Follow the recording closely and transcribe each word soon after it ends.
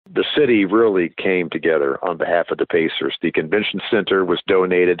the city really came together on behalf of the Pacers. The convention center was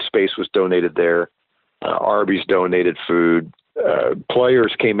donated, space was donated there. Arby's donated food.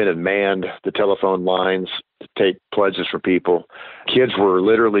 Players came in and manned the telephone lines to take pledges from people. Kids were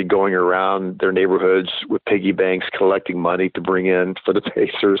literally going around their neighborhoods with piggy banks collecting money to bring in for the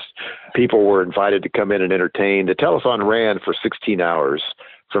Pacers. People were invited to come in and entertain. The telethon ran for 16 hours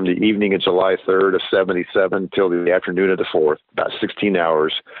from the evening of July 3rd of 77 till the afternoon of the 4th, about 16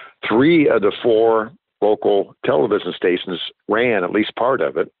 hours. 3 of the 4 local television stations ran at least part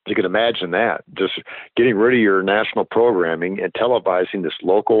of it. You can imagine that, just getting rid of your national programming and televising this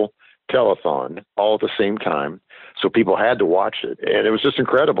local telethon all at the same time. So people had to watch it. And it was just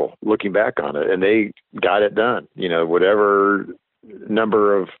incredible looking back on it. And they got it done. Whatever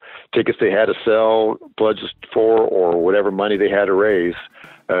number of tickets they had to sell, pledges for, or whatever money they had to raise,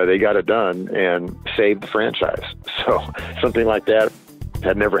 they got it done and saved the franchise. So something like that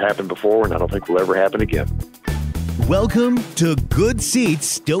had never happened before, and I don't think will ever happen again. Welcome to Good Seats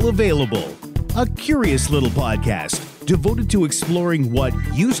Still Available, a curious little podcast devoted to exploring what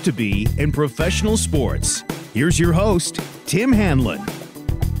used to be in professional sports. Here's your host, Tim Hanlon.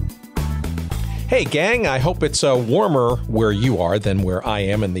 Hey, gang, I hope it's warmer where you are than where I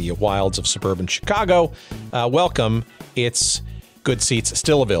am in the wilds of suburban Chicago. Welcome. It's Good Seats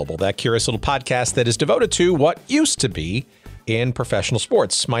Still Available, that curious little podcast that is devoted to what used to be in professional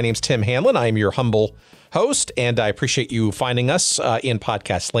sports. My name's Tim Hanlon. I am your humble host, and I appreciate you finding us in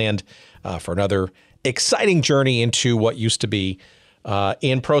podcast land for another exciting journey into what used to be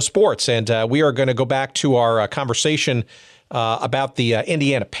in pro sports. And we are going to go back to our conversation about the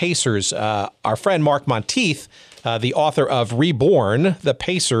Indiana Pacers. Our friend Mark Montieth, the author of Reborn, The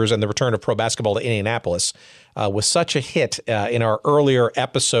Pacers and the Return of Pro Basketball to Indianapolis, was such a hit in our earlier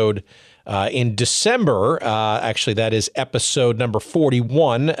episode in December. Actually, that is episode number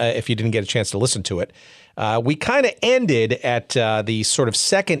 41, if you didn't get a chance to listen to it. We kind of ended at the sort of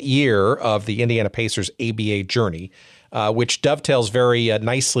second year of the Indiana Pacers ABA journey, which dovetails very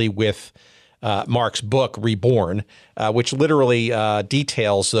nicely with Mark's book, Reborn, which literally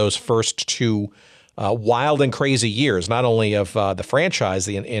details those first 2 wild and crazy years, not only of the franchise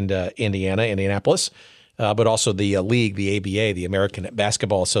in Indianapolis, but also the league, the ABA, the American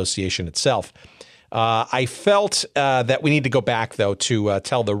Basketball Association itself. I felt that we need to go back, though, to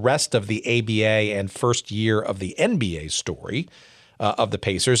tell the rest of the ABA and first year of the NBA story of the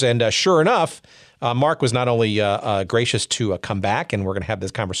Pacers. And sure enough, Mark was not only gracious to come back, and we're going to have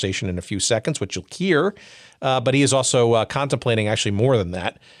this conversation in a few seconds, which you'll hear, but he is also contemplating actually more than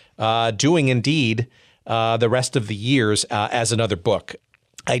that, doing indeed the rest of the years as another book.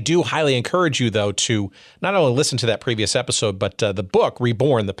 I do highly encourage you, though, to not only listen to that previous episode, but the book,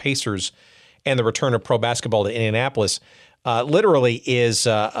 Reborn, The Pacers and the Return of Pro Basketball to Indianapolis, literally is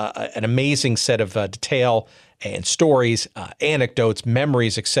an amazing set of detail and stories, anecdotes,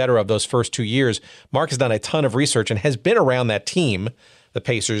 memories, et cetera, of those first 2 years. Mark has done a ton of research and has been around that team, the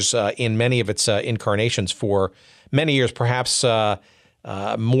Pacers, in many of its incarnations for many years, perhaps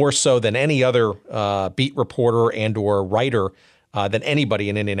more so than any other beat reporter and or writer than anybody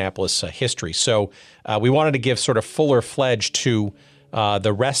in Indianapolis history. So we wanted to give sort of fuller fledge to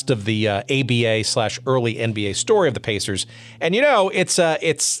the rest of the ABA/early NBA story of the Pacers. And, it's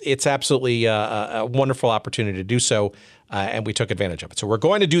absolutely a wonderful opportunity to do so, and we took advantage of it. So we're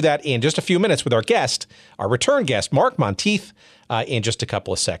going to do that in just a few minutes with our guest, our return guest, Mark Montieth, in just a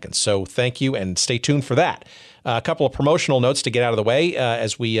couple of seconds. So thank you, and stay tuned for that. A couple of promotional notes to get out of the way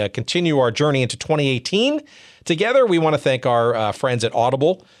as we continue our journey into 2018. Together, we want to thank our friends at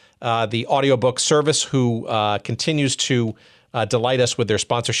Audible, the audiobook service, who continues to delight us with their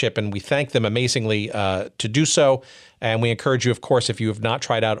sponsorship, and we thank them amazingly to do so. And we encourage you, of course, if you have not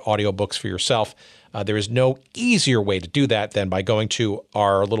tried out audiobooks for yourself, there is no easier way to do that than by going to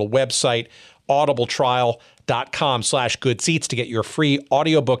our little website, audibletrial.com/goodseats, to get your free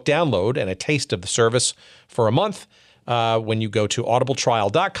audiobook download and a taste of the service for a month. When you go to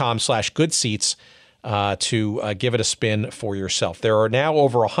audibletrial.com/goodseats to give it a spin for yourself. There are now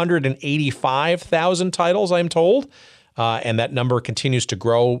over 185,000 titles, I'm told. And that number continues to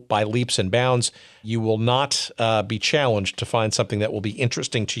grow by leaps and bounds. You will not be challenged to find something that will be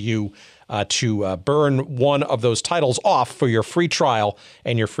interesting to you to burn one of those titles off for your free trial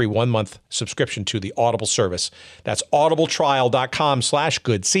and your free 1-month subscription to the Audible service. That's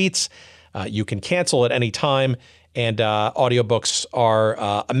audibletrial.com/goodseats. You can cancel at any time, And audiobooks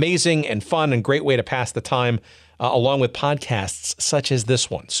are amazing and fun and great way to pass the time, along with podcasts such as this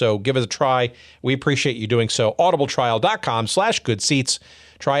one. So give it a try. We appreciate you doing so. audibletrial.com/goodseats.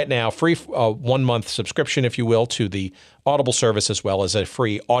 Try it now. Free 1-month subscription, if you will, to the Audible service, as well as a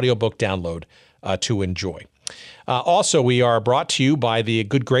free audiobook download to enjoy. Also, we are brought to you by the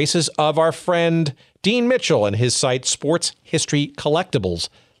good graces of our friend Dean Mitchell and his site,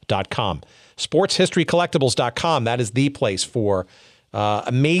 sportshistorycollectibles.com. Sportshistorycollectibles.com, that is the place for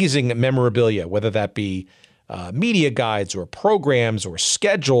amazing memorabilia, whether that be media guides or programs or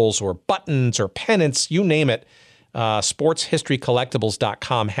schedules or buttons or pennants, you name it.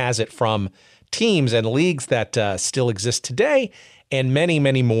 Sportshistorycollectibles.com has it, from teams and leagues that still exist today, and many,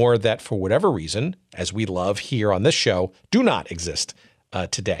 many more that, for whatever reason, as we love here on this show, do not exist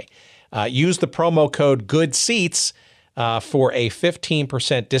today. Use the promo code GOODSEATS for a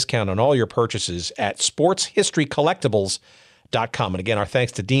 15% discount on all your purchases at sportshistorycollectibles.com. And again, our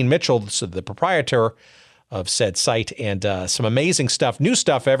thanks to Dean Mitchell, the proprietor of said site, and some amazing stuff, new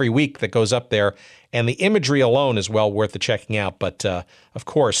stuff every week that goes up there. And the imagery alone is well worth the checking out. But of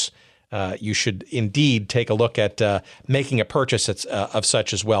course, you should indeed take a look at making a purchase of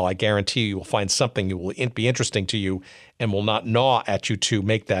such as well. I guarantee you will find something that will be interesting to you and will not gnaw at you to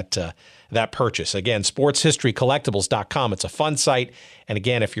make that purchase. Again, sportshistorycollectibles.com. It's a fun site. And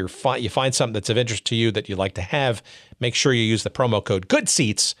again, if you find something that's of interest to you that you'd like to have, make sure you use the promo code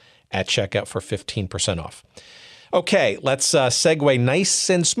GOODSEATS at checkout for 15% off. Okay, let's segue nice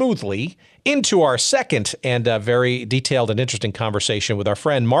and smoothly into our second and very detailed and interesting conversation with our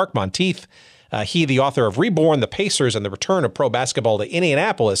friend Mark Montieth. He, the author of Reborn, the Pacers, and the Return of Pro Basketball to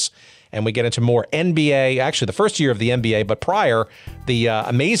Indianapolis. And we get into more NBA, actually the first year of the NBA, but prior, the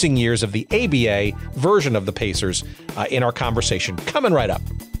amazing years of the ABA version of the Pacers in our conversation. Coming right up.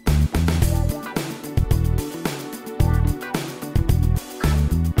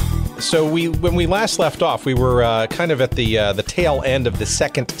 So when we last left off, we were kind of at the tail end of the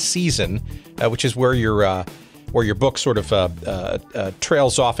second season, which is where your book sort of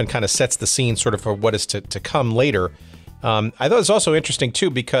trails off and kind of sets the scene sort of for what is to come later. I thought it was also interesting,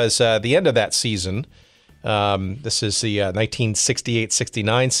 too, because the end of that season, this is the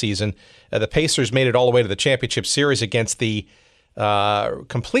 1968-69 season, the Pacers made it all the way to the championship series against the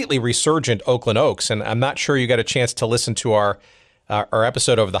completely resurgent Oakland Oaks. And I'm not sure you got a chance to listen to our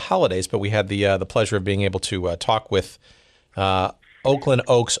episode over the holidays, but we had the pleasure of being able to talk with Oakland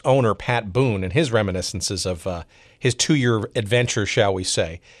Oaks owner Pat Boone and his reminiscences of his 2-year adventure, shall we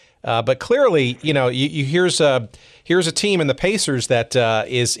say. But clearly, you know, here's a team in the Pacers that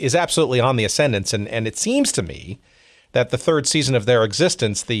is absolutely on the ascendance, and it seems to me that the third season of their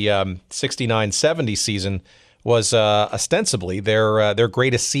existence, the 69-70 season, was ostensibly their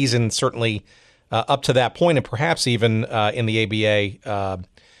greatest season, certainly up to that point, and perhaps even in the ABA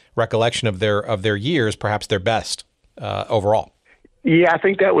recollection of their years, perhaps their best overall. Yeah, I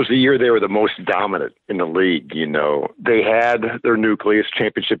think that was the year they were the most dominant in the league. You know, they had their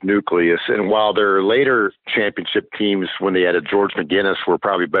championship nucleus, and while their later championship teams, when they added George McGinnis, were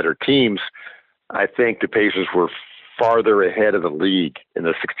probably better teams, I think the Pacers were farther ahead of the league in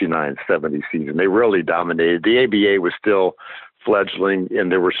the 69-70 season. They really dominated. The ABA was still fledgling,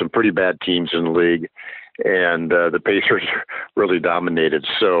 and there were some pretty bad teams in the league, and the Pacers really dominated.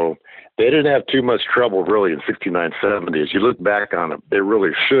 So they didn't have too much trouble, really, in 69-70. As you look back on it, they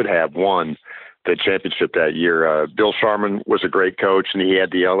really should have won the championship that year. Bill Sharman was a great coach, and he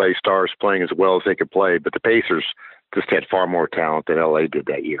had the L.A. Stars playing as well as they could play, but the Pacers just had far more talent than L.A. did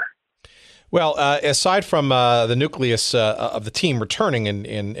that year. Well, aside from the nucleus of the team returning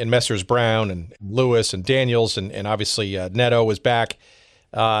in Messrs. Brown and Lewis and Daniels, and obviously Neto was back,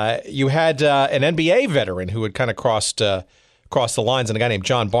 you had an NBA veteran who had kind of crossed the lines, and a guy named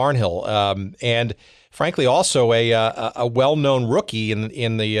John Barnhill, and frankly also a well-known rookie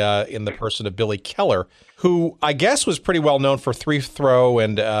in the person of Billy Keller, who I guess was pretty well known for free throw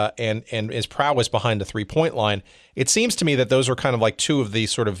and his prowess behind the 3-point line. It seems to me that those were kind of like two of the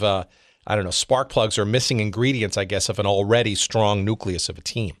sort of spark plugs or missing ingredients, I guess, of an already strong nucleus of a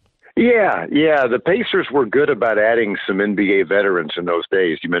team. Yeah. The Pacers were good about adding some NBA veterans in those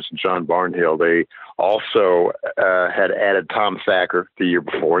days. You mentioned John Barnhill. They also had added Tom Thacker the year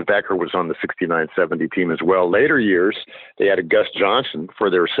before. Thacker was on the 69-70 team as well. Later years, they added Gus Johnson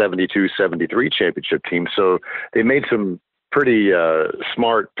for their 72-73 championship team. So they made some pretty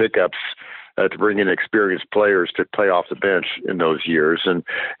smart pickups to bring in experienced players to play off the bench in those years. And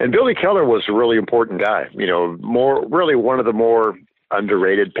Billy Keller was a really important guy, you know, really one of the more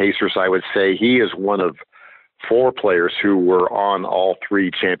underrated Pacers, I would say. He is one of four players who were on all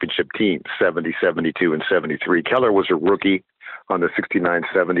three championship teams, 70, 72, and 73. Keller was a rookie on the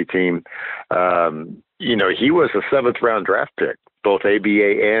 69-70 team. He was a seventh-round draft pick, both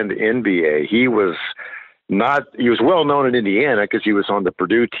ABA and NBA. He was well known in Indiana because he was on the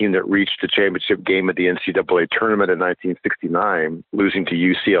Purdue team that reached the championship game at the NCAA tournament in 1969, losing to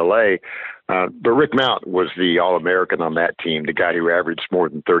UCLA. But Rick Mount was the All-American on that team, the guy who averaged more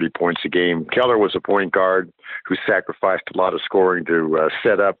than 30 points a game. Keller was a point guard who sacrificed a lot of scoring to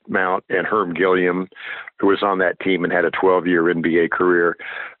set up Mount and Herm Gilliam, who was on that team and had a 12-year NBA career.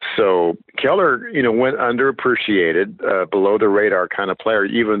 So Keller, went underappreciated, below the radar kind of player,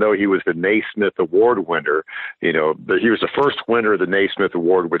 even though he was the Naismith Award winner. He was the first winner of the Naismith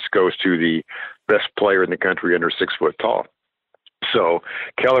Award, which goes to the best player in the country under 6 foot tall. So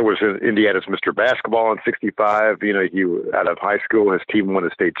Keller was Indiana's Mr. Basketball in 65. He out of high school, his team won a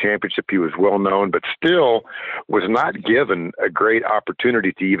state championship. He was well known, but still was not given a great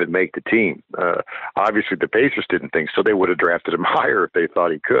opportunity to even make the team. Obviously, the Pacers didn't think so. They would have drafted him higher if they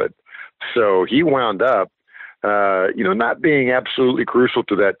thought he could. So he wound up, not being absolutely crucial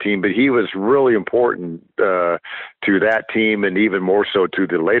to that team, but he was really important to that team and even more so to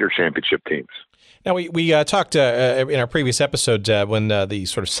the later championship teams. Now, we talked in our previous episode when the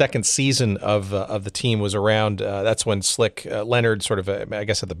sort of second season of the team was around. That's when Slick Leonard sort of, I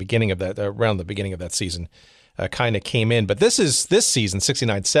guess, around the beginning of that season, kind of came in. But this season,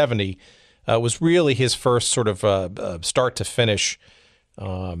 69-70, was really his first sort of start to finish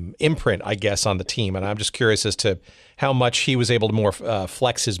imprint, I guess, on the team. And I'm just curious as to how much he was able to more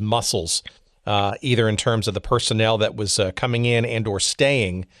flex his muscles, either in terms of the personnel that was coming in and or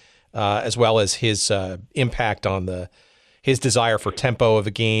staying, as well as his impact on his desire for tempo of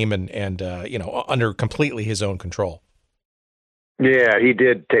the game and under completely his own control. Yeah, he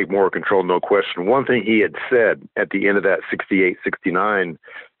did take more control, no question. One thing he had said at the end of that 68-69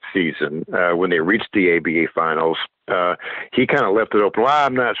 season, when they reached the ABA finals, he kind of left it open. Well,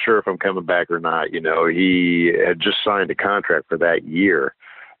 I'm not sure if I'm coming back or not. He had just signed a contract for that year,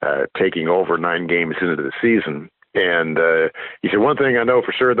 taking over 9 games into the season. And he said, one thing I know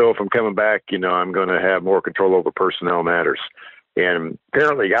for sure, though, if I'm coming back, I'm going to have more control over personnel matters. And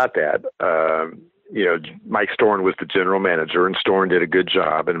apparently got that. Mike Storn was the general manager, and Storn did a good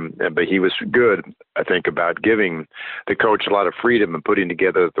job. But he was good, I think, about giving the coach a lot of freedom and putting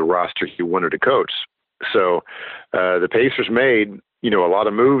together the roster he wanted to coach. So the Pacers made, a lot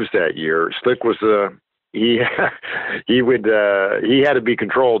of moves that year. Slick was he had to be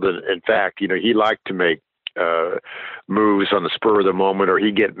controlled. In fact, he liked to make moves on the spur of the moment, or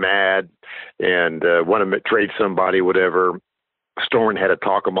he'd get mad and want to trade somebody, whatever. Storn had to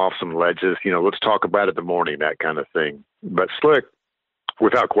talk him off some ledges, let's talk about it in the morning, that kind of thing. But Slick,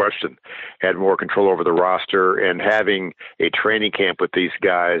 without question, had more control over the roster, and having a training camp with these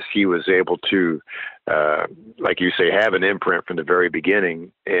guys, he was able to, like you say, have an imprint from the very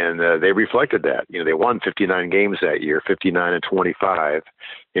beginning, and they reflected that. They won 59 games that year, 59-25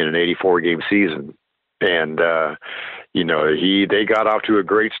 in an 84-game season. And, they got off to a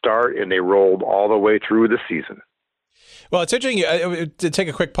great start, and they rolled all the way through the season. Well, it's interesting to take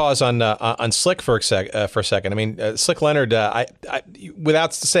a quick pause on Slick for a second. I mean, Slick Leonard, I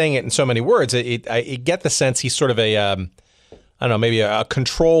without saying it in so many words, I get the sense he's sort of maybe a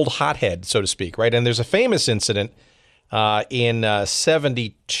controlled hothead, so to speak, right? And there's a famous incident in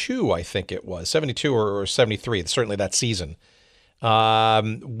 72, I think it was, 72 or 73, certainly that season,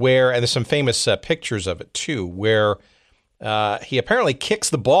 and there's some famous pictures of it too, where he apparently kicks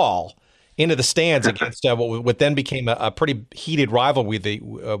the ball into the stands against what then became a pretty heated rivalry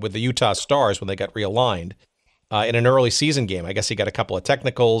with the Utah Stars when they got realigned in an early season game. I guess he got a couple of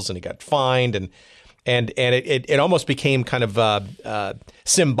technicals and he got fined, and it almost became kind of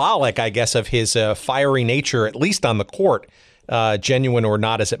symbolic, I guess, of his fiery nature, at least on the court, genuine or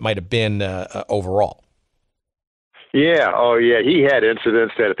not as it might have been overall. Yeah. Oh, yeah. He had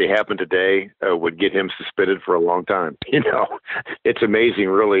incidents that if they happened today would get him suspended for a long time. It's amazing,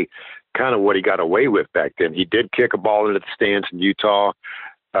 really, kind of what he got away with back then. He did kick a ball into the stands in Utah.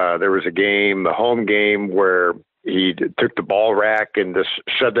 There was a game, the home game, where he took the ball rack and just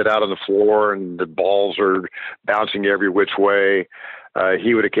shoved it out on the floor, and the balls are bouncing every which way.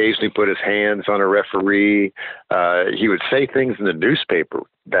 He would occasionally put his hands on a referee. He would say things in the newspaper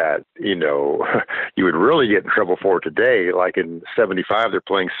that, you would really get in trouble for today. Like in 75, they're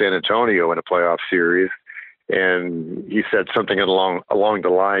playing San Antonio in a playoff series. And he said something along the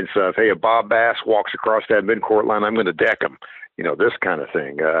lines of, hey, if Bob Bass walks across that midcourt line, I'm going to deck him. This kind of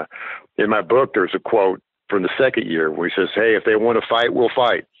thing. In my book, there's a quote from the second year where he says, hey, if they want to fight, we'll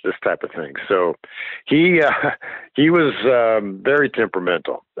fight, this type of thing. So he was very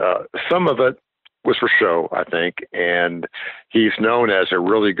temperamental. Some of it was for show, I think, and he's known as a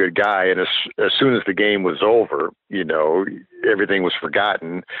really good guy. And as soon as the game was over, everything was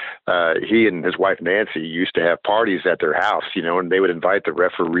forgotten. He and his wife, Nancy, used to have parties at their house, and they would invite the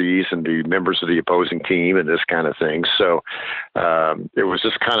referees and the members of the opposing team and this kind of thing. So it was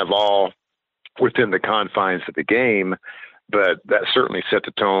just kind of all within the confines of the game, but that certainly set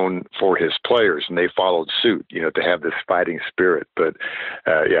the tone for his players, and they followed suit, to have this fighting spirit. But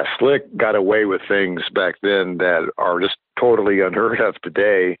Slick got away with things back then that are just totally unheard of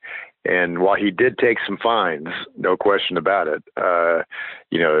today. And while he did take some fines, no question about it,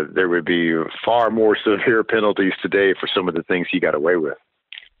 there would be far more severe penalties today for some of the things he got away with.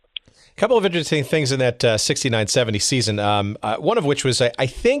 A couple of interesting things in that 69-70 season, one of which was, I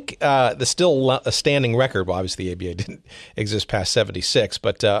think, the still a standing record. Well, obviously, the ABA didn't exist past 76,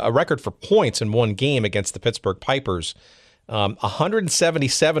 but a record for points in one game against the Pittsburgh Pipers,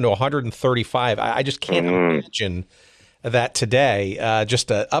 177 to 135. I just can't imagine that today.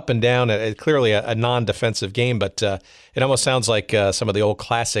 Just up and down, clearly a non-defensive game, but it almost sounds like some of the old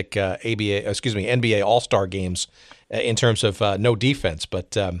classic NBA All-Star games in terms of no defense,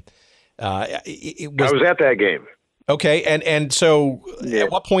 but it was. I was at that game. Okay, and so at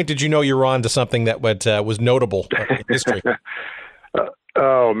what point did you know you were on to something that was notable in history?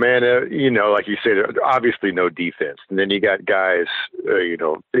 Oh man, like you said, obviously no defense, and then you got guys,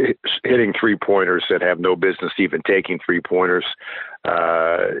 hitting 3-pointers that have no business even taking 3-pointers.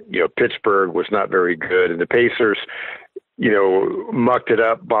 Pittsburgh was not very good, and the Pacers, mucked it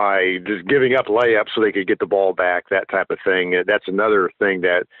up by just giving up layups so they could get the ball back, that type of thing. And that's another thing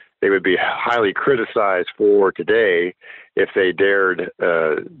that they would be highly criticized for today if they dared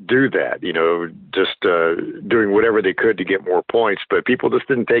do that, just doing whatever they could to get more points. But people just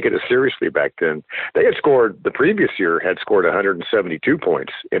didn't take it as seriously back then. They had scored, the previous year had scored 172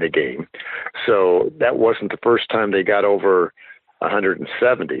 points in a game. So that wasn't the first time they got over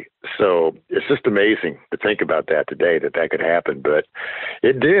 170. So it's just amazing to think about that today, that could happen. But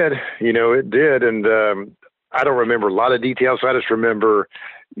it did, it did. And I don't remember a lot of details. I just remember,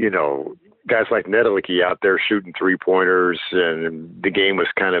 guys like Nedelicki out there shooting 3-pointers, and the game was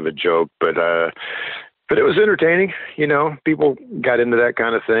kind of a joke, but it was entertaining. People got into that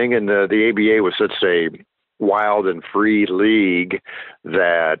kind of thing, and the ABA was such a wild and free league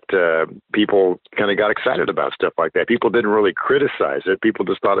that people kind of got excited about stuff like that. People didn't really criticize it. People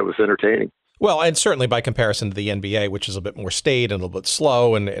just thought it was entertaining. Well, and certainly by comparison to the NBA, which is a bit more staid and a little bit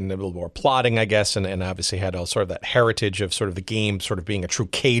slow and a little more plodding, I guess, and obviously had all sort of that heritage of sort of the game sort of being a true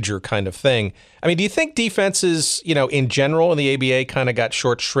cager kind of thing. I mean, do you think defenses, in general in the ABA kind of got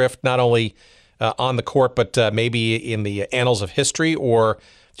short shrift, not only on the court, but maybe in the annals of history? Or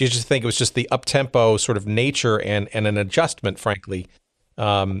do you just think it was just the up-tempo sort of nature and an adjustment, frankly,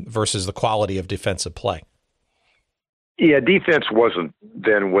 versus the quality of defensive play? Yeah, defense wasn't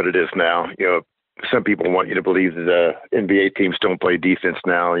then what it is now. Some people want you to believe that NBA teams don't play defense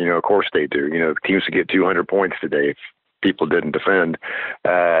now. Of course they do. Teams would get 200 points today if people didn't defend.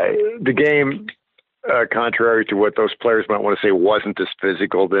 The game, contrary to what those players might want to say, wasn't as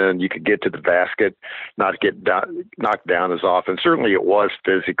physical then. You could get to the basket, not get knocked down as often. Certainly it was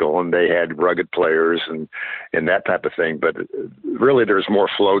physical, and they had rugged players and that type of thing. But really there's more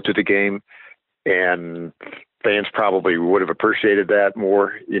flow to the game, and fans probably would have appreciated that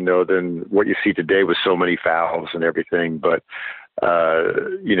more, than what you see today with so many fouls and everything. But,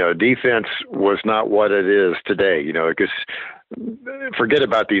 defense was not what it is today, because forget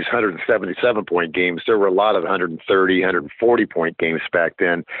about these 177-point games. There were a lot of 130, 140-point games back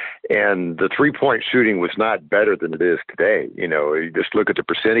then, and the 3-point shooting was not better than it is today. You just look at the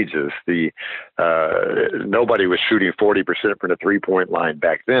percentages. Nobody was shooting 40% from the 3-point line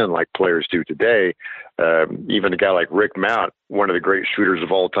back then like players do today. Even a guy like Rick Mount, one of the great shooters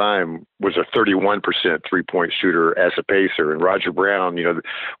of all time, was a 31% 3-point shooter as a Pacer. And Roger Brown,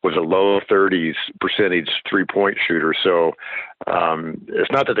 was a low 30s percentage 3-point shooter. So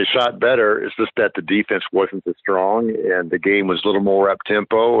it's not that they shot better. It's just that the defense wasn't as strong, and the game was a little more up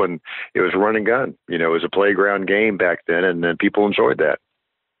tempo, and it was run and gun. It was a playground game back then, and people enjoyed that.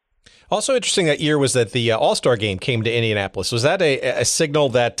 Also interesting that year was that the All-Star game came to Indianapolis. Was that a signal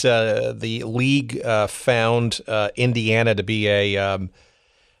that the league found Indiana to be a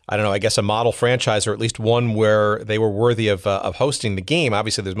model franchise, or at least one where they were worthy of hosting the game?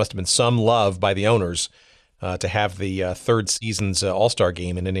 Obviously, there must have been some love by the owners to have the third season's All-Star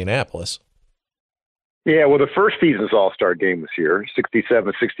game in Indianapolis. Yeah, well, the first season's All-Star game was here,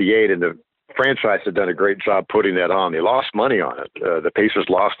 67-68, and the franchise had done a great job putting that on. They lost money on it. The Pacers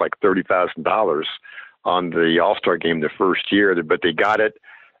lost like $30,000 on the All-Star game the first year, but they got it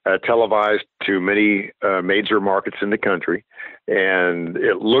televised to many major markets in the country, and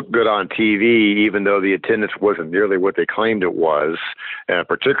it looked good on TV, even though the attendance wasn't nearly what they claimed it was,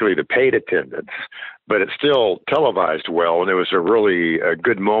 particularly the paid attendance. But it still televised well, and it was a really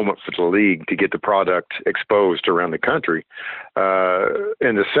good moment for the league to get the product exposed around the country.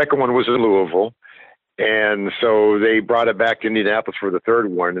 And the second one was in Louisville. And so they brought it back to Indianapolis for the third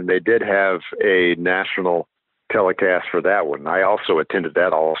one, and they did have a national telecast for that one. I also attended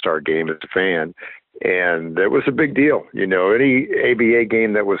that All-Star game as a fan, and it was a big deal. You know, any ABA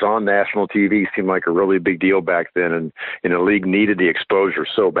game that was on national TV seemed like a really big deal back then, and the league needed the exposure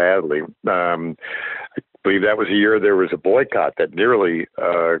so badly. I believe that was a year there was a boycott that nearly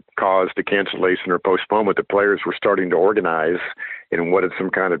caused the cancellation or postponement. The players were starting to organize and wanted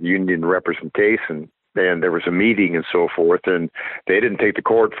some kind of union representation. And there was a meeting and so forth, and they didn't take the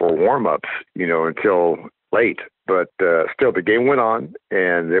court for warm-ups, you know, until late. But still, the game went on,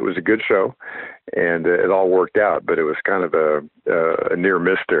 and it was a good show, and it all worked out. But it was kind of a near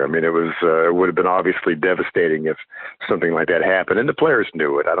miss there. I mean, it would have been obviously devastating if something like that happened. And the players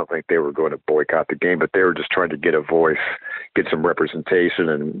knew it. I don't think they were going to boycott the game, but they were just trying to get a voice, get some representation,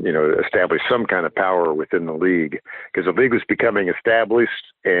 and, you know, establish some kind of power within the league, because the league was becoming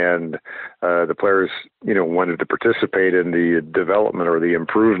established, and the players, you know, wanted to participate in the development or the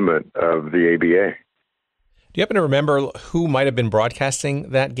improvement of the ABA. Do you happen to remember who might have been broadcasting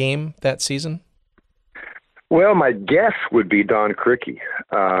that game that season? Well, my guess would be Don Criqui.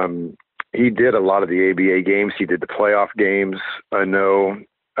 He did a lot of the ABA games. He did the playoff games, I know.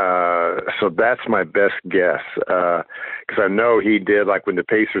 So that's my best guess, because I know he did, like when the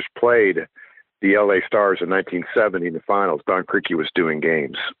Pacers played the LA Stars in 1970 in the finals, Don Criqui was doing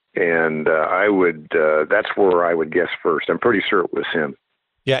games. And that's where I would guess first. I'm pretty sure it was him.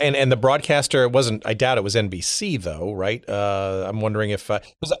 Yeah, and the broadcaster, I doubt it was NBC though, right? I'm wondering if, I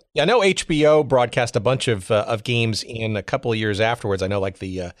know HBO broadcast a bunch of games in a couple of years afterwards. I know like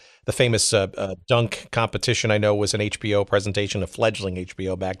the famous dunk competition, I know, was an HBO presentation, a fledgling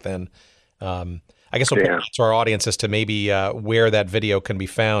HBO back then. I guess we'll put it to our audience as to maybe where that video can be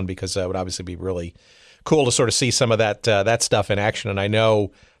found, because it would obviously be really cool to sort of see some of that stuff in action. And I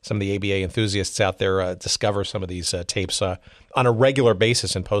know some of the ABA enthusiasts out there discover some of these tapes on a regular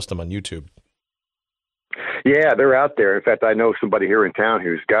basis and post them on YouTube. Yeah, they're out there. In fact, I know somebody here in town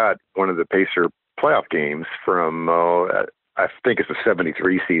who's got one of the Pacer playoff games from, I think it's the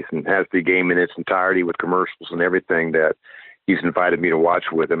 73 season, has the game in its entirety with commercials and everything that he's invited me to watch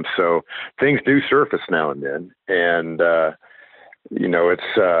with him. So things do surface now and then. And, you know, it's,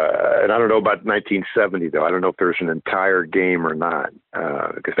 and I don't know about 1970 though. I don't know if there's an entire game or not,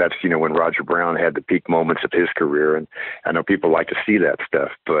 because that's, you know, when Roger Brown had the peak moments of his career, and I know people like to see that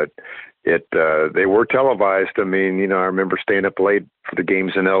stuff, but they were televised. I mean, you know, I remember staying up late for the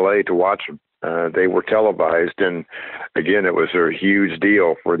games in LA to watch them. They were televised, and again, it was a huge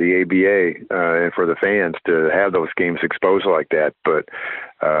deal for the ABA and for the fans to have those games exposed like that. But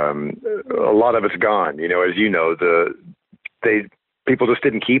a lot of it's gone. You know, as you know, people just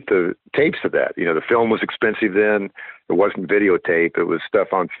didn't keep the tapes of that. You know, the film was expensive then. It wasn't videotape. It was stuff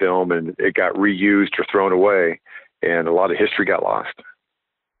on film, and it got reused or thrown away, and a lot of history got lost.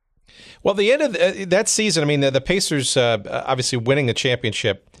 Well, the end of that season, I mean, the Pacers obviously winning the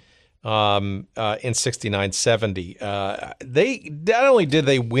championship in 69-70. They not only did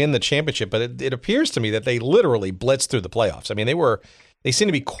they win the championship, but it appears to me that they literally blitzed through the playoffs. I mean, they seem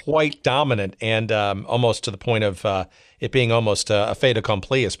to be quite dominant, and almost to the point of it being almost a fait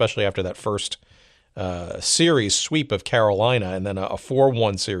accompli, especially after that first series sweep of Carolina, and then a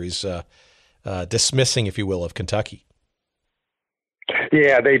 4-1 series dismissing, if you will, of Kentucky.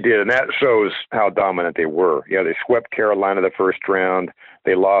 Yeah, they did, and that shows how dominant they were. Yeah, they swept Carolina the first round.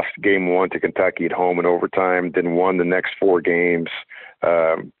 They lost game 1 to Kentucky at home in overtime, then won the next 4 games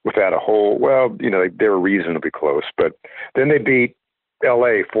without a whole. Well, you know, they were reasonably close, but then they beat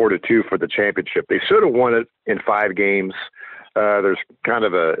LA 4-2 for the championship. They should have won it in 5 games. There's kind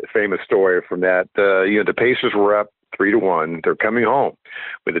of a famous story from that. You know, the Pacers were up 3-1. They're coming home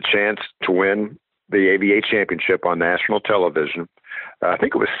with a chance to win the ABA championship on national television. I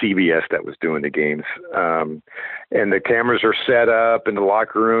think it was CBS that was doing the games. And the cameras are set up in the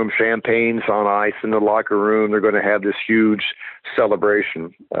locker room, champagne's on ice in the locker room. They're going to have this huge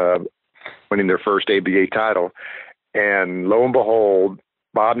celebration, winning their first ABA title. And lo and behold,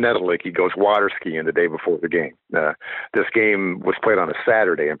 Bob Nettlich goes water skiing the day before the game. This game was played on a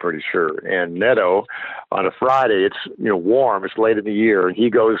Saturday, I'm pretty sure. And Netto, on a Friday, it's warm, it's late in the year, and he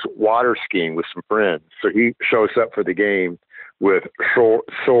goes water skiing with some friends. So he shows up for the game with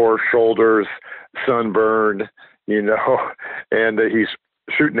sore shoulders, sunburned, and he's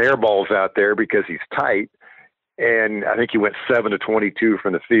shooting air balls out there because he's tight. And I think he went 7-22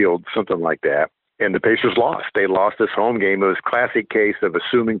 from the field, something like that. And the Pacers lost. They lost this home game. It was a classic case of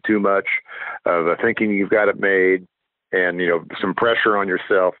assuming too much, of thinking you've got it made, and, some pressure on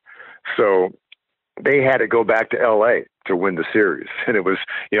yourself. So they had to go back to L.A. to win the series. And it was,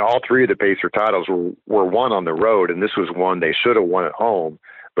 all three of the Pacer titles were won on the road, and this was one they should have won at home.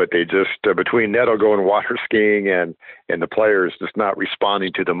 But they just, between Neto going water skiing and the players just not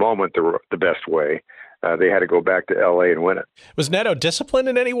responding to the moment the best way, they had to go back to L.A. and win it. Was Neto disciplined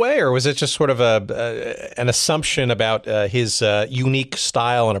in any way, or was it just sort of an assumption about his unique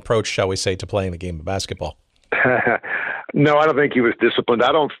style and approach, shall we say, to playing the game of basketball? No, I don't think he was disciplined.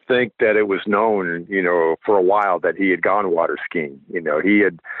 I don't think that it was known, for a while that he had gone water skiing.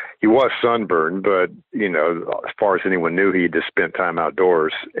 He was sunburned, but, as far as anyone knew, he had just spent time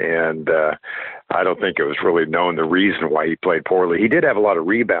outdoors. And I don't think it was really known the reason why he played poorly. He did have a lot of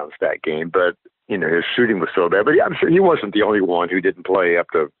rebounds that game, but his shooting was so bad. But I'm sure he wasn't the only one who didn't play up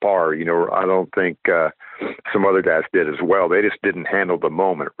to par. I don't think some other guys did as well. They just didn't handle the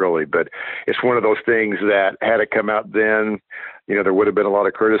moment, really. But it's one of those things that had it come out then, there would have been a lot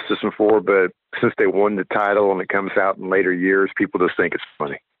of criticism for. But since they won the title and it comes out in later years, people just think it's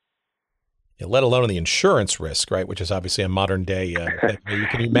funny. Yeah, let alone the insurance risk, right, which is obviously a modern day thing.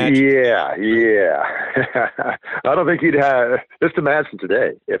 Can you imagine? Yeah. I don't think you'd have – just imagine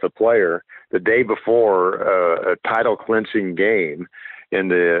today if a player the day before a title-clinching game in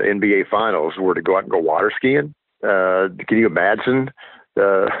the NBA Finals were to go out and go water skiing. Can you imagine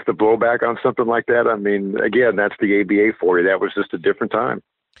the blowback on something like that? I mean, again, that's the ABA for you. That was just a different time.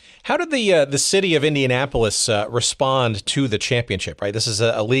 How did the city of Indianapolis respond to the championship, right? This is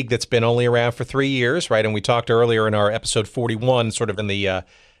a league that's been only around for 3 years, right? And we talked earlier in our episode 41, sort of in the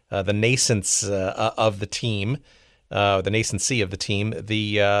nascence of the team, the nascency of the team,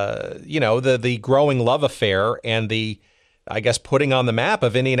 the growing love affair and the, I guess, putting on the map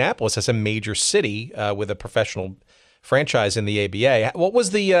of Indianapolis as a major city with a professional franchise in the ABA. What was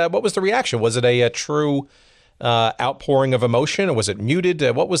the reaction? Was it a true outpouring of emotion, or was it muted?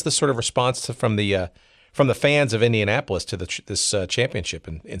 What was the sort of response from the fans of Indianapolis to this championship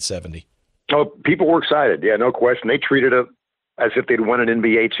in 70? Oh, people were excited. Yeah, no question. They treated it as if they'd won an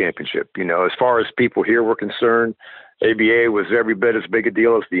NBA championship. As far as people here were concerned, ABA was every bit as big a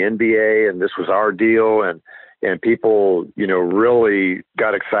deal as the NBA, and this was our deal. And people, really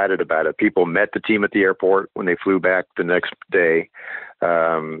got excited about it. People met the team at the airport when they flew back the next day.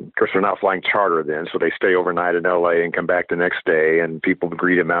 Of course, they're not flying charter then, so they stay overnight in L.A. and come back the next day, and people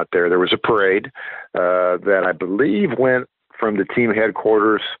greet them out there. There was a parade that I believe went from the team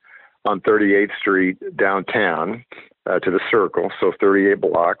headquarters on 38th Street downtown to the Circle, so 38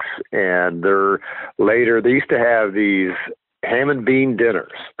 blocks. And they used to have these ham and bean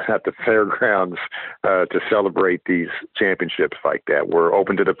dinners at the fairgrounds to celebrate these championships like that. We're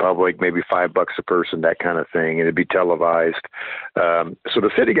open to the public, maybe $5 a person, that kind of thing, and it'd be televised. So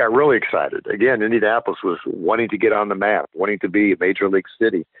the city got really excited. Again, Indianapolis was wanting to get on the map, wanting to be a major league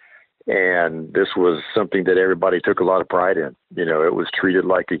city. And this was something that everybody took a lot of pride in. It was treated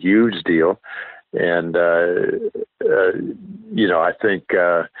like a huge deal. And, I think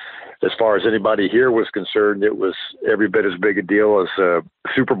as far as anybody here was concerned, it was every bit as big a deal as a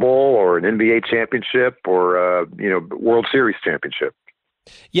Super Bowl or an NBA championship or World Series championship.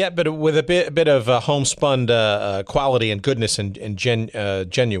 Yeah, but with a bit of homespun quality and goodness and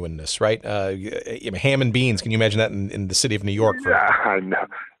genuineness, right? Ham and beans. Can you imagine that in the city of New York? I know.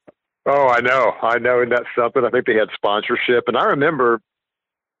 Oh, I know. And that's something. I think they had sponsorship. And I remember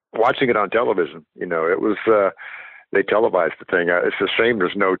watching it on television. It was they televised the thing. It's a shame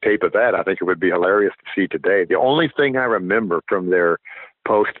there's no tape of that. I think it would be hilarious to see today. The only thing I remember from their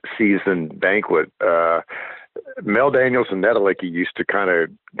postseason banquet, Mel Daniels and Nettlich used to kind of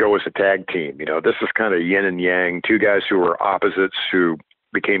go as a tag team. This is kind of yin and yang, two guys who were opposites who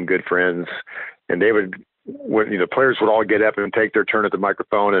became good friends, and they would, the players would all get up and take their turn at the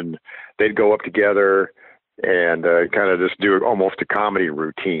microphone, and they'd go up together and kind of just do almost a comedy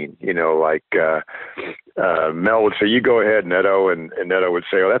routine, Mel would say, "You go ahead, Neto," and Neto would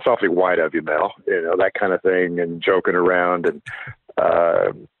say, "Oh, that's awfully white of you, Mel," that kind of thing, and joking around. And,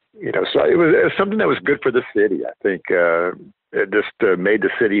 so it was something that was good for the city. I think it just made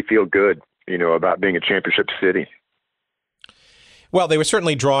the city feel good, about being a championship city. Well, they were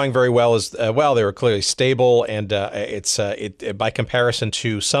certainly drawing very well as well. They were clearly stable, and it's by comparison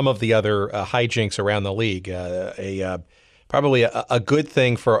to some of the other hijinks around the league, probably a good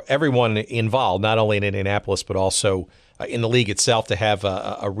thing for everyone involved, not only in Indianapolis but also in the league itself, to have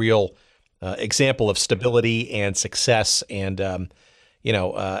a real example of stability and success, and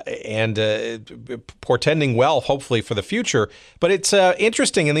portending well, hopefully, for the future. But it's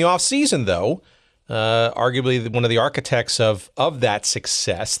interesting in the off season, though. Arguably one of the architects of that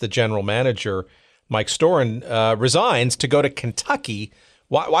success, the general manager, Mike Storen, resigns to go to Kentucky.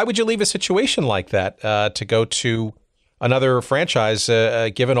 Why would you leave a situation like that to go to another franchise,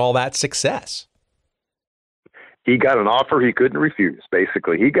 given all that success? He got an offer he couldn't refuse,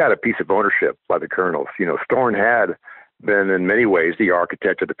 basically. He got a piece of ownership by the Colonels. Storen had been in many ways the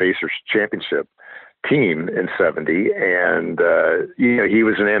architect of the Pacers championship team in 70. And, he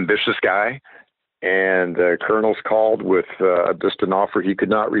was an ambitious guy. And Colonels called with just an offer he could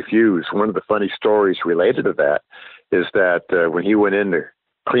not refuse. One of the funny stories related to that is that when he went in to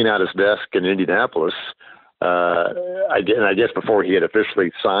clean out his desk in Indianapolis, I guess before he had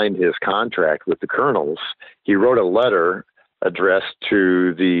officially signed his contract with the Colonels, he wrote a letter addressed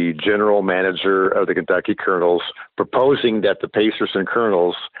to the general manager of the Kentucky Colonels, proposing that the Pacers and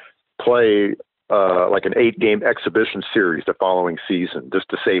Colonels play like an 8-game exhibition series the following season, just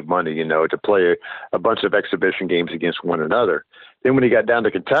to save money, to play a bunch of exhibition games against one another. Then when he got down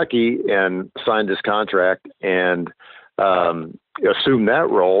to Kentucky and signed his contract and assumed that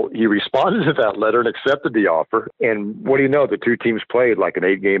role, he responded to that letter and accepted the offer. And what do you know? The two teams played like an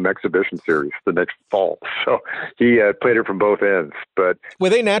 8-game exhibition series the next fall. So he played it from both ends. But were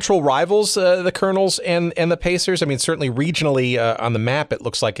they natural rivals, the Colonels and the Pacers? I mean, certainly regionally on the map, it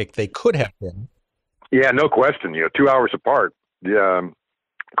looks like they could have been. Yeah, no question. 2 hours apart.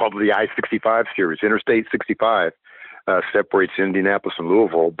 Called the I-65 series. Interstate 65 separates Indianapolis and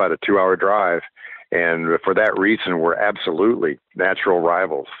Louisville about a 2-hour drive. And for that reason, we're absolutely natural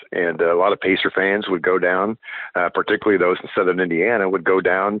rivals. And a lot of Pacer fans would go down, particularly those in southern Indiana, would go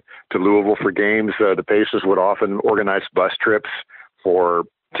down to Louisville for games. The Pacers would often organize bus trips for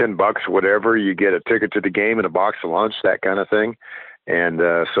 $10, whatever. You get a ticket to the game and a box of lunch, that kind of thing. And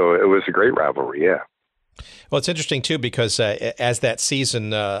so it was a great rivalry, yeah. Well, it's interesting, too, because as that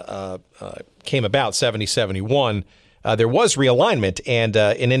season came about, 70-71, there was realignment. And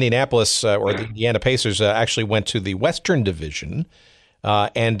in Indianapolis, or the Indiana Pacers actually went to the Western Division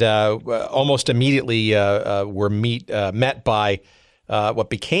and almost immediately were met by what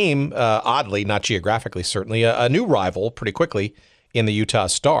became, oddly, not geographically certainly, a new rival pretty quickly in the Utah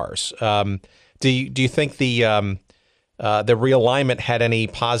Stars. Do you think the realignment had any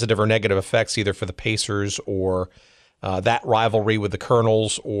positive or negative effects either for the Pacers or that rivalry with the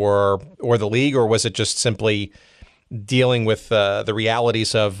Colonels or the league, or was it just simply dealing with the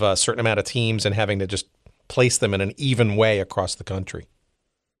realities of a certain amount of teams and having to just place them in an even way across the country?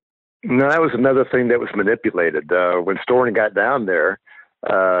 No, that was another thing that was manipulated. When Storen got down there,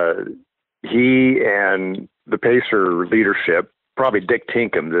 he and the Pacer leadership, probably Dick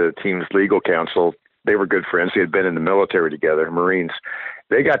Tinkham, the team's legal counsel, they were good friends. They had been in the military together, Marines.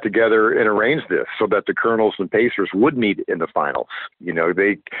 They got together and arranged this so that the Colonels and Pacers would meet in the finals.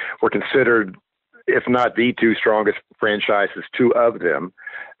 They were considered, if not the two strongest franchises, two of them.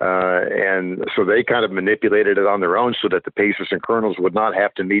 And so they kind of manipulated it on their own so that the Pacers and Colonels would not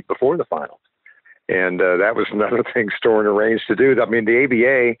have to meet before the finals. And that was another thing Storen arranged to do. I mean, the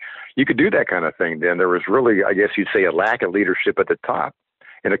ABA, you could do that kind of thing then. There was really, I guess you'd say, a lack of leadership at the top.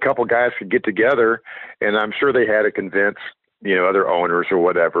 And a couple guys could get together, and I'm sure they had to convince, other owners or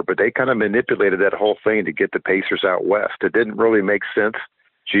whatever, but they kind of manipulated that whole thing to get the Pacers out west. It didn't really make sense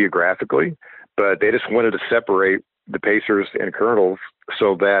geographically, but they just wanted to separate the Pacers and Colonels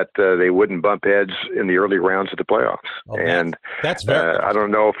so that they wouldn't bump heads in the early rounds of the playoffs. Oh, and that's very I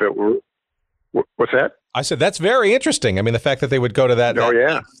don't know if it were. What's that? I said that's very interesting. I mean, the fact that they would go to that,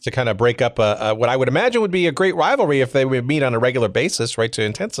 to kind of break up what I would imagine would be a great rivalry if they would meet on a regular basis, right, to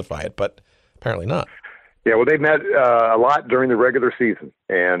intensify it, but apparently not. Yeah, well, they met a lot during the regular season,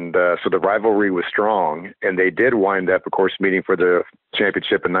 and so the rivalry was strong, and they did wind up, of course, meeting for the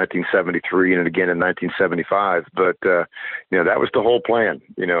championship in 1973 and again in 1975, but, that was the whole plan,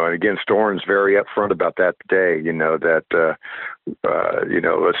 and again, Storen's very upfront about that today, let's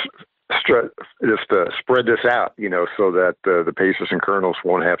spread this out, so that the Pacers and Colonels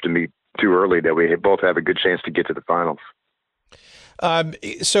won't have to meet too early, that we both have a good chance to get to the finals.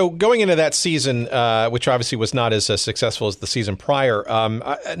 So going into that season, which obviously was not as successful as the season prior,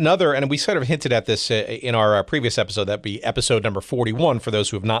 and we sort of hinted at this in our previous episode, that'd be episode number 41 for those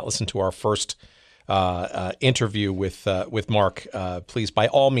who have not listened to our first interview with Mark, please, by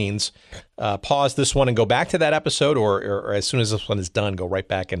all means, pause this one and go back to that episode, or as soon as this one is done, go right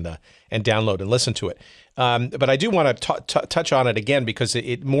back and download and listen to it. But I do want to touch on it again because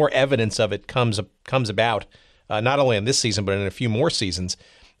more evidence of it comes about, not only in this season, but in a few more seasons,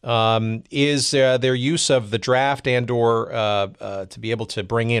 is their use of the draft and/or to be able to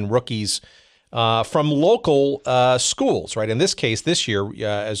bring in rookies from local schools, right? In this case, this year,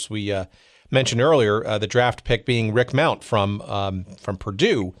 as we mentioned earlier, the draft pick being Rick Mount from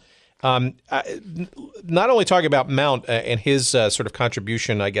Purdue. Not only talking about Mount and his sort of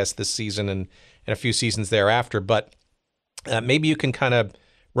contribution, I guess, this season and a few seasons thereafter, but maybe you can kind of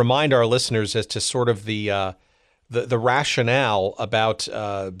remind our listeners as to sort of the rationale about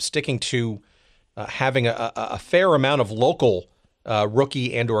sticking to having a fair amount of local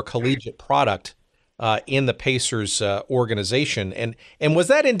rookie and or collegiate product in the Pacers organization. And was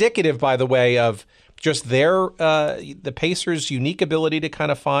that indicative, by the way, of just the Pacers' unique ability to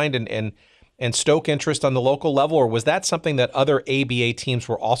kind of find and stoke interest on the local level, or was that something that other ABA teams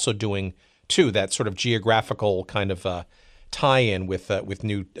were also doing too, that sort of geographical kind of tie-in with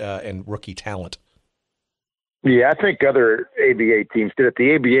new and rookie talent? Yeah, I think other ABA teams did it.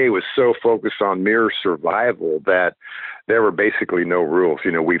 The ABA was so focused on mere survival that there were basically no rules.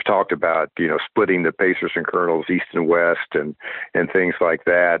 We've talked about, splitting the Pacers and Colonels east and west and things like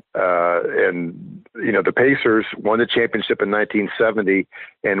that. The Pacers won the championship in 1970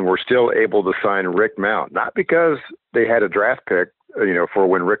 and were still able to sign Rick Mount, not because they had a draft pick, for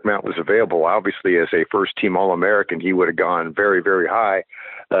when Rick Mount was available. Obviously, as a first-team All-American, he would have gone very, very high.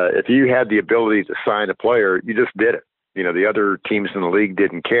 If you had the ability to sign a player, you just did it. The other teams in the league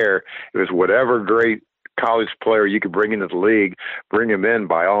didn't care. It was whatever great college player you could bring into the league, bring him in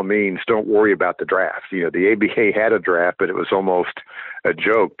by all means. Don't worry about the draft. The ABA had a draft, but it was almost a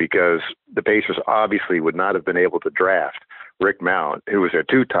joke because the Pacers obviously would not have been able to draft Rick Mount, who was a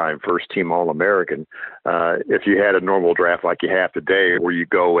two-time first-team All-American, if you had a normal draft like you have today, where you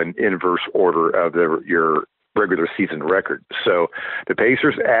go in inverse order of your regular season record. So the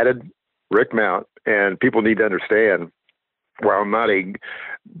Pacers added Rick Mount, and people need to understand, while not a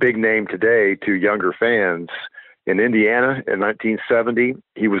big name today to younger fans, in Indiana in 1970,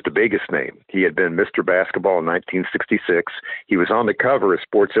 he was the biggest name. He had been Mr. Basketball in 1966. He was on the cover of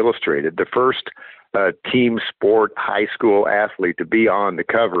Sports Illustrated, the first team sport high school athlete to be on the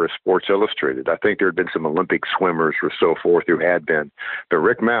cover of Sports Illustrated. I think there had been some Olympic swimmers or so forth who had been. But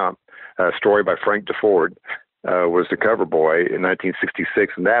Rick Mount, a story by Frank DeFord, was the cover boy in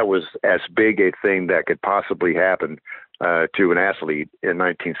 1966, and that was as big a thing that could possibly happen to an athlete in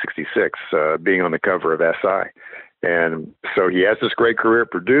 1966, being on the cover of SI. And so he has this great career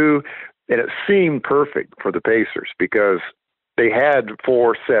at Purdue, and it seemed perfect for the Pacers because they had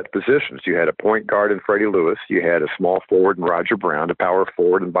four set positions. You had a point guard in Freddie Lewis, you had a small forward in Roger Brown, a power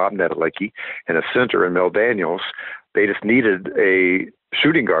forward in Bob Nedelicki, and a center in Mel Daniels. They just needed a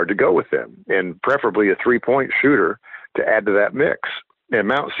shooting guard to go with them, and preferably a three-point shooter to add to that mix. And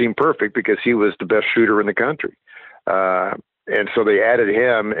Mount seemed perfect because he was the best shooter in the country. And so they added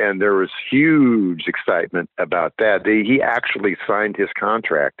him, and there was huge excitement about that. He actually signed his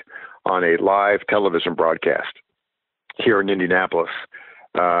contract on a live television broadcast here in Indianapolis.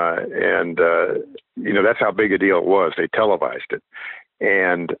 That's how big a deal it was. They televised it.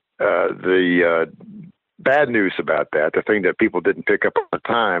 And the bad news about that, the thing that people didn't pick up at the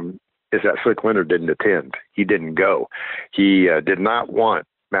time, is that Slick Leonard didn't attend. He didn't go. He did not want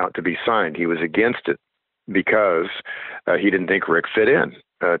Mount to be signed. He was against it because he didn't think Rick fit in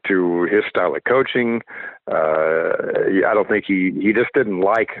to his style of coaching. I don't think he just didn't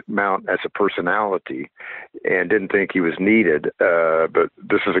like Mount as a personality and didn't think he was needed. But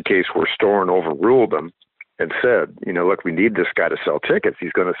this is a case where Storn overruled him and said, look, we need this guy to sell tickets.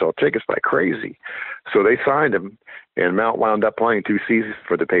 He's going to sell tickets like crazy. So they signed him, and Mount wound up playing 2 seasons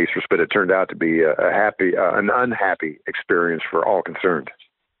for the Pacers, but it turned out to be an unhappy experience for all concerned.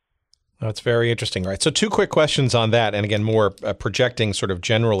 That's very interesting. Right. So 2 quick questions on that. And again, more projecting sort of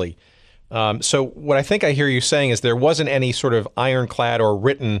generally. So what I think I hear you saying is there wasn't any sort of ironclad or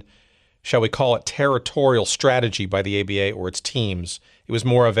written, shall we call it, territorial strategy by the ABA or its teams. It was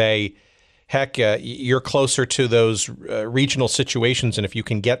more of a, heck, you're closer to those regional situations. And if you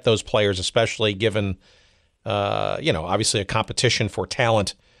can get those players, especially given, obviously a competition for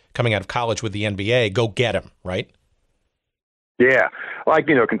talent coming out of college with the NBA, go get them, right? Yeah. Like,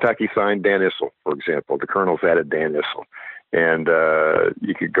 Kentucky signed Dan Issel, for example. The Colonels added Dan Issel. and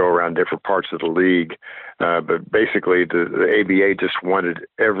you could go around different parts of the league. But basically, the ABA just wanted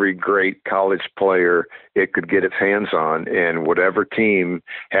every great college player it could get its hands on, and whatever team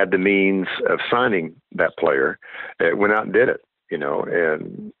had the means of signing that player, it went out and did it.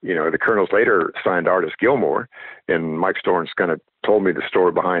 And the Colonels later signed Artis Gilmore, and Mike Storns kind of told me the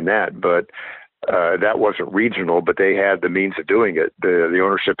story behind that. But that wasn't regional, but they had the means of doing it. The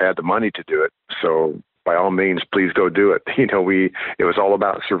ownership had the money to do it. So by all means, please go do it. It was all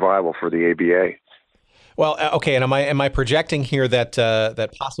about survival for the ABA. Well, okay, and am I projecting here that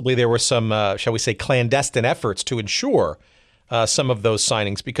that possibly there were some, shall we say, clandestine efforts to ensure some of those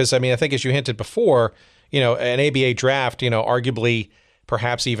signings? Because I think as you hinted before, an ABA draft, arguably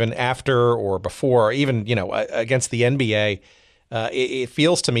perhaps even after or before, or even against the NBA, it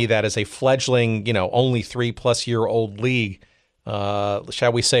feels to me that as a fledgling, only 3+ year old league,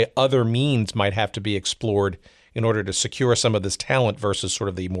 shall we say, other means might have to be explored in order to secure some of this talent versus sort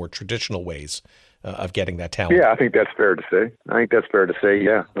of the more traditional ways of getting that talent. Yeah, I think that's fair to say.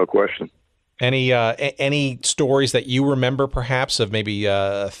 Yeah, no question. Any stories that you remember perhaps of maybe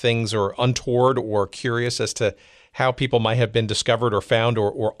things or untoward or curious as to how people might have been discovered or found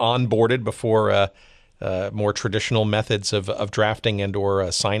or onboarded before more traditional methods of drafting and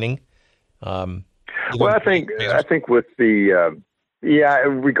or signing? Well, I think with the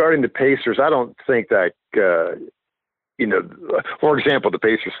regarding the Pacers, I don't think that for example, the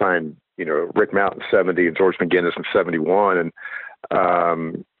Pacers signed Rick Mount in 70 and George McGinnis in 71, and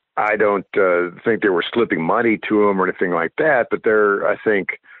I don't think they were slipping money to them or anything like that. But I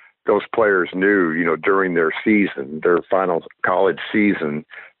think those players knew, during their final college season,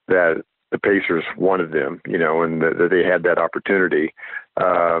 that the Pacers wanted them, and that they had that opportunity.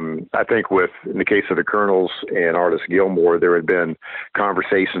 I think in the case of the Colonels and Artis Gilmore, there had been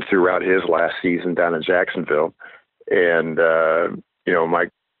conversations throughout his last season down in Jacksonville. And,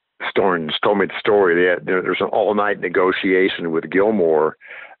 Mike Storns told me the story. There's an all-night negotiation with Gilmore,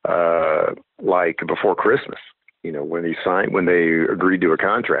 like before Christmas, when they agreed to a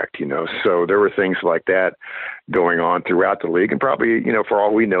contract, So there were things like that going on throughout the league. And probably, for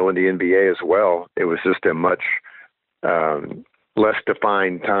all we know, in the NBA as well, it was just a much less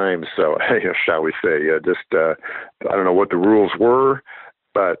defined time. So, shall we say, I don't know what the rules were,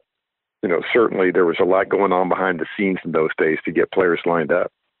 but, certainly there was a lot going on behind the scenes in those days to get players lined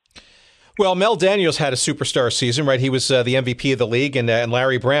up. Well, Mel Daniels had a superstar season, right? He was the MVP of the league, and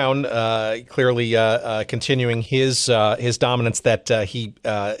Larry Brown clearly continuing his dominance that he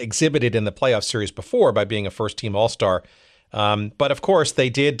exhibited in the playoff series before by being a first-team All-Star. But, of course,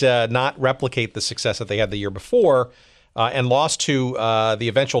 they did not replicate the success that they had the year before and lost to the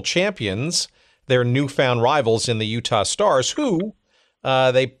eventual champions, their newfound rivals in the Utah Stars, who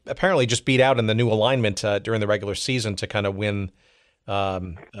they apparently just beat out in the new alignment during the regular season to kind of win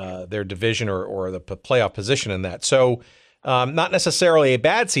their division or the playoff position in that. So not necessarily a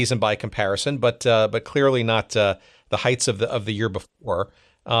bad season by comparison, but clearly not the heights of the year before.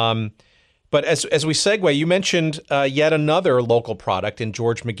 But as we segue, you mentioned yet another local product in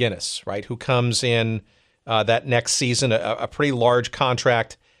George McGinnis, right, who comes in that next season, a pretty large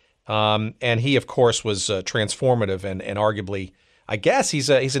contract. And he, of course, was transformative and arguably, I guess he's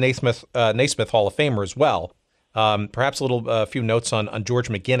a Naismith Hall of Famer as well. Perhaps a few notes on George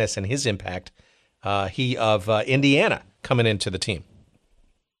McGinnis and his impact. He of Indiana coming into the team.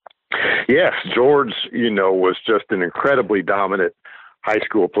 Yes, George, was just an incredibly dominant high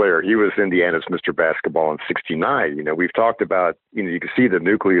school player. He was Indiana's Mr. Basketball in '69. We've talked about, you can see the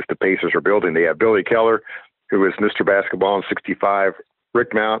nucleus the Pacers are building. They have Billy Keller, who was Mr. Basketball in '65,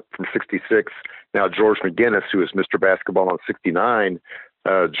 Rick Mount from '66. Now George McGinnis, who is Mr. Basketball in '69,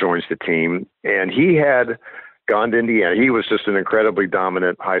 joins the team. And he had gone to Indiana. He was just an incredibly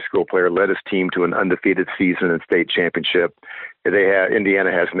dominant high school player, led his team to an undefeated season and state championship.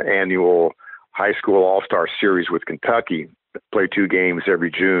 Indiana has an annual high school all-star series with Kentucky, play 2 games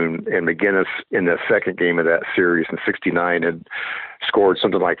every June. And McGinnis, in the second game of that series in '69, had scored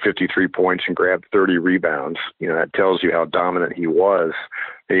something like 53 points and grabbed 30 rebounds. That tells you how dominant he was.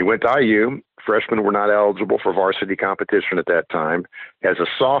 And he went to IU. Freshmen were not eligible for varsity competition at that time. As a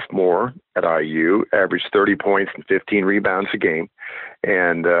sophomore at IU, averaged 30 points and 15 rebounds a game,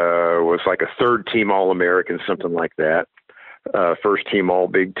 and was like a third-team All-American, something like that, first-team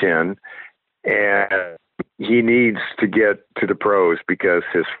All-Big Ten. And he needs to get to the pros because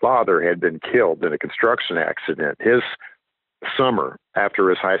his father had been killed in a construction accident. His summer after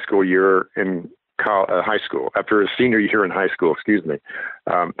his high school year after his senior year in high school,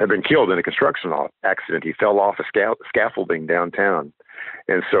 had been killed in a construction accident. He fell off a scaffolding downtown.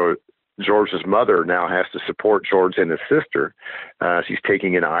 And so George's mother now has to support George and his sister. She's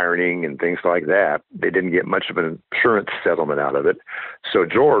taking in ironing and things like that. They didn't get much of an insurance settlement out of it. So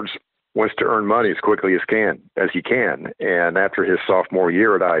George wants to earn money as quickly as he can. And after his sophomore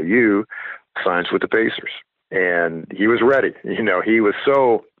year at IU, signs with the Pacers. And he was ready. He was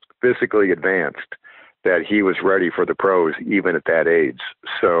so physically advanced that he was ready for the pros even at that age.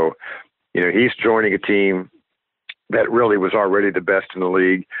 So, he's joining a team that really was already the best in the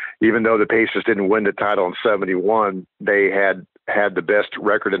league. Even though the Pacers didn't win the title in 71, they had the best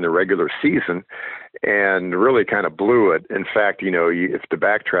record in the regular season and really kind of blew it. In fact, if to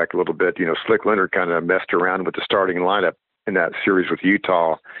backtrack a little bit, Slick Leonard kind of messed around with the starting lineup in that series with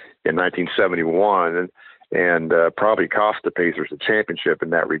Utah in 1971 and probably cost the Pacers a championship in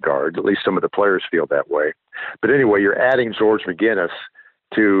that regard. At least some of the players feel that way. But anyway, you're adding George McGinnis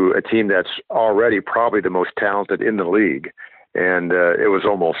to a team that's already probably the most talented in the league. And it was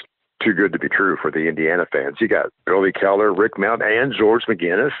almost too good to be true for the Indiana fans. You got Billy Keller, Rick Mount, and George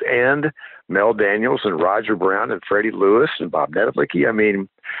McGinnis, and Mel Daniels, and Roger Brown, and Freddie Lewis, and Bob Netolicky. I mean,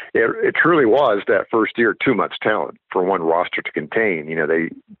 it truly was that first year too much talent for one roster to contain. They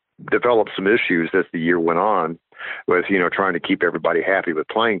developed some issues as the year went on with, trying to keep everybody happy with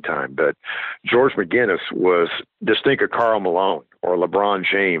playing time. But George McGinnis was just think of Karl Malone or LeBron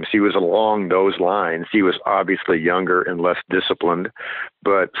James. He was along those lines. He was obviously younger and less disciplined,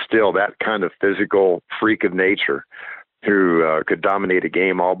 but still that kind of physical freak of nature who could dominate a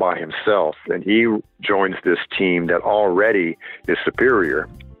game all by himself. And he joins this team that already is superior.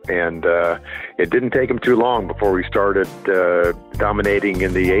 And it didn't take him too long before we started dominating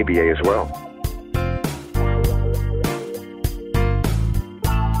in the ABA as well.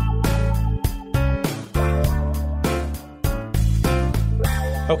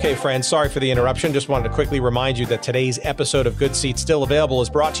 Okay, friends, sorry for the interruption. Just wanted to quickly remind you that today's episode of Good Seats Still Available is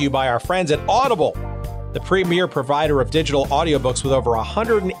brought to you by our friends at Audible, the premier provider of digital audiobooks with over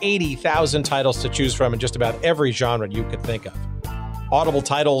 180,000 titles to choose from in just about every genre you could think of. Audible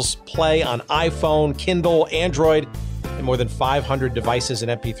titles play on iPhone, Kindle, Android, and more than 500 devices and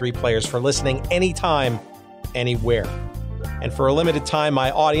MP3 players for listening anytime, anywhere. And for a limited time,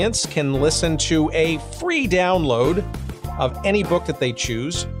 my audience can listen to a free download of any book that they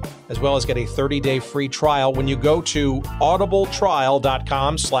choose, as well as get a 30-day free trial when you go to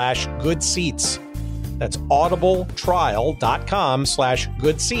audibletrial.com/goodseats. That's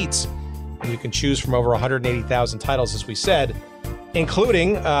audibletrial.com/goodseats. And you can choose from over 180,000 titles, as we said,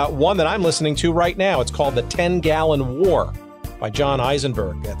 including one that I'm listening to right now. It's called The 10-Gallon War by John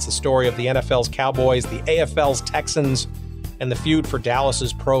Eisenberg. That's the story of the NFL's Cowboys, the AFL's Texans, and the feud for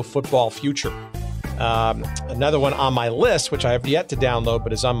Dallas's pro football future. Another one on my list, which I have yet to download,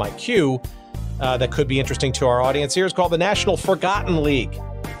 but is on my queue, that could be interesting to our audience here, is called The National Forgotten League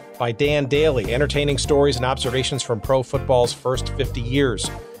by Dan Daly, entertaining stories and observations from pro football's first 50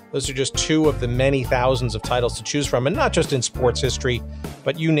 years. Those are just two of the many thousands of titles to choose from, and not just in sports history,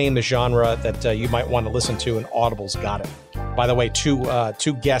 but you name the genre that you might want to listen to, and Audible's got it. By the way, two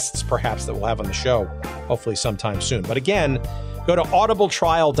guests perhaps that we'll have on the show, hopefully sometime soon. But again, go to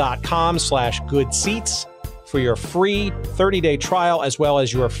audibletrial.com/goodseats for your free 30-day trial, as well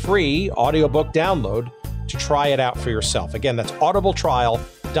as your free audiobook download to try it out for yourself. Again, that's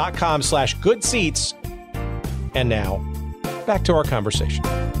audibletrial.com/goodseats. And now, back to our conversation.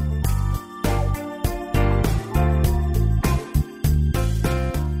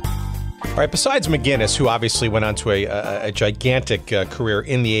 All right, besides McGinnis, who obviously went on to a gigantic career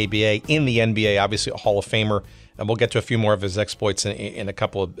in the ABA, in the NBA, obviously a Hall of Famer, and we'll get to a few more of his exploits in a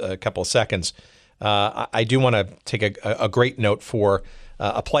couple of seconds. I do want to take a great note for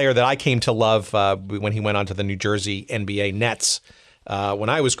a player that I came to love when he went on to the New Jersey NBA Nets. When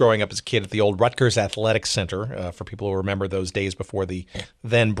I was growing up as a kid at the old Rutgers Athletic Center, for people who remember those days before the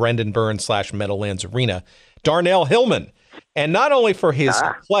then Brendan Byrne / Meadowlands Arena, Darnell Hillman. And not only for his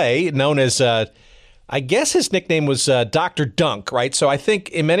play, known as, I guess his nickname was Dr. Dunk, right? So I think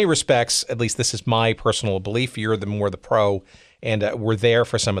in many respects, at least this is my personal belief, you're the pro, and we're there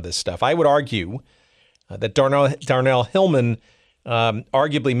for some of this stuff. I would argue that Darnell Hillman,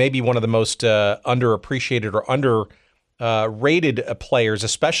 arguably maybe one of the most underappreciated or underrated players,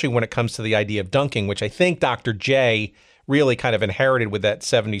 especially when it comes to the idea of dunking, which I think Dr. J really kind of inherited with that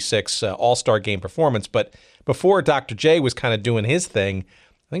 76 All-Star Game performance. But before Dr. J was kind of doing his thing,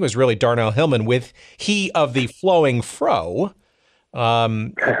 I think it was really Darnell Hillman with he of the flowing fro.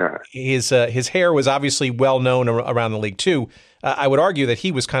 His hair was obviously well known around the league too. I would argue that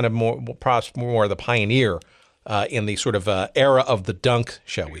he was kind of perhaps more the pioneer in the sort of era of the dunk,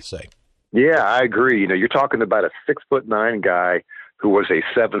 shall we say? Yeah, I agree. You're talking about a 6'9" guy who was a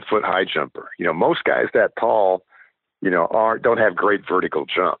 7-foot high jumper. Most guys that tall, don't have great vertical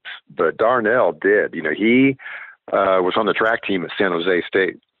jumps, but Darnell did. He was on the track team at San Jose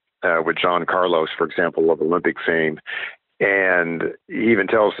State with John Carlos, for example, of Olympic fame. And he even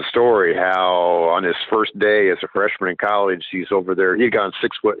tells the story how on his first day as a freshman in college, he's over there. He'd gone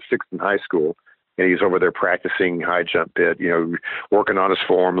 6'6" in high school, and he's over there practicing high jump bit, working on his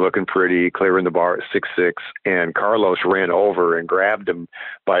form, looking pretty, clearing the bar at 6'6". And Carlos ran over and grabbed him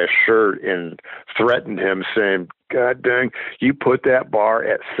by a shirt and threatened him, saying, "God dang, you put that bar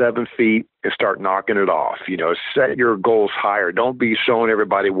at 7 feet and start knocking it off. Set your goals higher. Don't be showing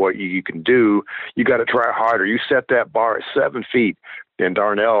everybody what you can do. You got to try harder. You set that bar at 7 feet." And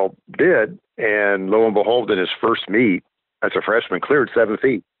Darnell did. And lo and behold, in his first meet as a freshman, cleared 7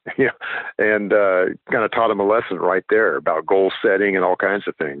 feet. And kind of taught him a lesson right there about goal setting and all kinds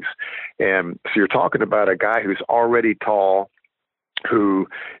of things. And so you're talking about a guy who's already tall, who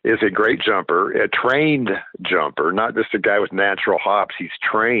is a great jumper, a trained jumper, not just a guy with natural hops. He's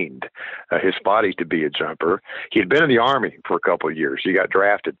trained his body to be a jumper. He had been in the Army for a couple of years. He got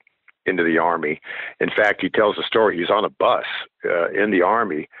drafted into the Army. In fact, he tells the story. He's on a bus in the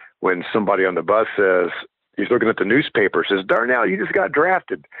Army when somebody on the bus says, he's looking at the newspaper, says, "Darnell, you just got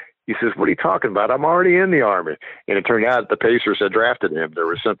drafted." He says, "What are you talking about? I'm already in the Army." And it turned out the Pacers had drafted him. There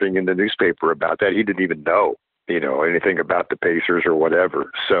was something in the newspaper about that. He didn't even know, anything about the Pacers or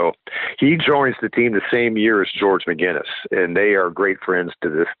whatever. So he joins the team the same year as George McGinnis, and they are great friends to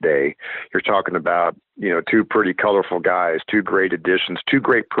this day. You're talking about, two pretty colorful guys, two great additions, two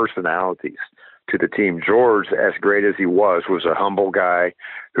great personalities to the team. George, as great as he was a humble guy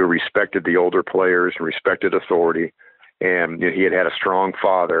who respected the older players and respected authority. And he had a strong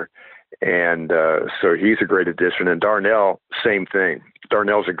father. And so he's a great addition. And Darnell, same thing.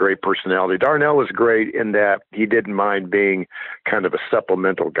 Darnell's a great personality. Darnell was great in that he didn't mind being kind of a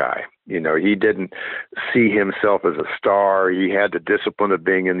supplemental guy. He didn't see himself as a star. He had the discipline of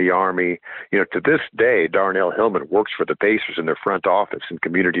being in the Army. To this day, Darnell Hillman works for the Pacers in their front office and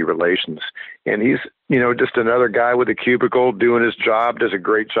community relations. And he's, just another guy with a cubicle doing his job, does a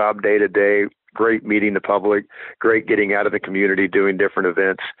great job day to day. Great meeting the public, great getting out of the community, doing different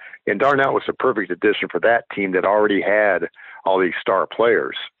events. And Darnell was a perfect addition for that team that already had all these star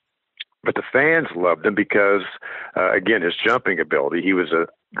players. But the fans loved him because, again, his jumping ability. He was a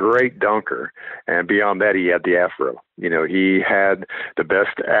great dunker. And beyond that, he had the afro. He had the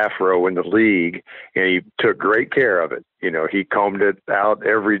best afro in the league, and he took great care of it. He combed it out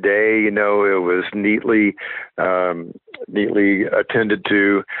every day. It was neatly attended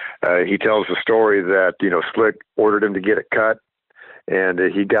to. He tells the story that, Slick ordered him to get it cut, and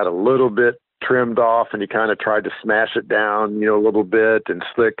he got a little bit trimmed off, and he kind of tried to smash it down, a little bit, and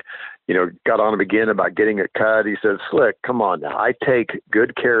Slick, got on him again about getting it cut. He said, "Slick, come on now. I take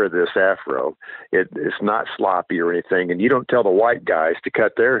good care of this afro. It's not sloppy or anything, and you don't tell the white guys to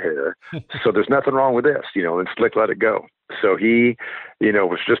cut their hair, so there's nothing wrong with this," and Slick let it go. So he,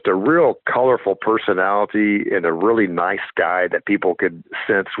 was just a real colorful personality and a really nice guy that people could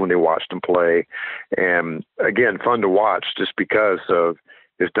sense when they watched him play. And again, fun to watch just because of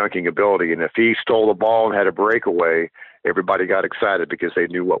his dunking ability. And if he stole the ball and had a breakaway, everybody got excited because they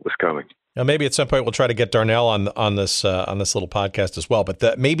knew what was coming. Now, maybe at some point we'll try to get Darnell on this little podcast as well.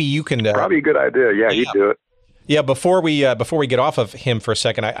 But maybe you can probably a good idea. Yeah, he'd do it. Yeah. Before we get off of him for a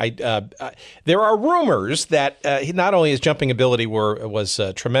second, there are rumors that he, not only his jumping ability was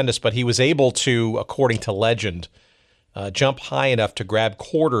tremendous, but he was able to, according to legend, jump high enough to grab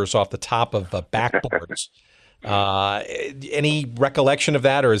quarters off the top of backboards. Any recollection of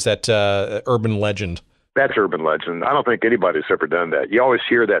that, or is that urban legend? That's urban legend. I don't think anybody's ever done that. You always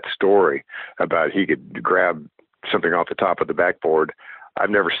hear that story about he could grab something off the top of the backboard. I've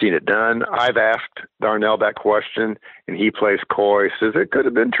never seen it done. I've asked Darnell that question, and he plays coy, says it could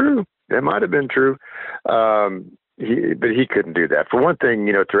have been true. It might have been true. But he couldn't do that. For one thing,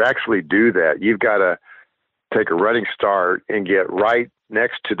 to actually do that, you've got to take a running start and get right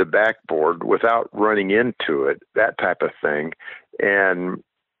next to the backboard without running into it, that type of thing. And,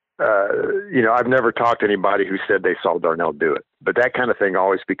 I've never talked to anybody who said they saw Darnell do it, but that kind of thing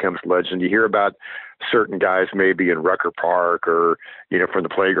always becomes legend. You hear about certain guys maybe in Rucker Park or, from the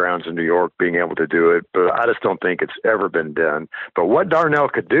playgrounds in New York being able to do it, but I just don't think it's ever been done. But what Darnell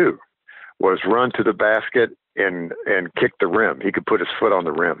could do was run to the basket and kick the rim. He could put his foot on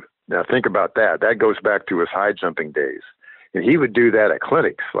the rim. Now think about that. That goes back to his high jumping days. And he would do that at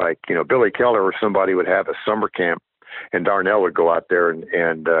clinics like, Billy Keller or somebody would have a summer camp, and Darnell would go out there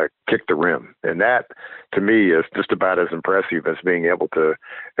and kick the rim. And that, to me, is just about as impressive as being able to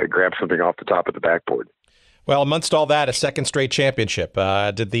grab something off the top of the backboard. Well, amongst all that, a second straight championship.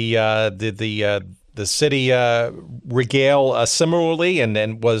 Did the city regale similarly,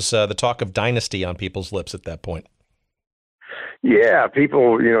 and was the talk of dynasty on people's lips at that point? Yeah,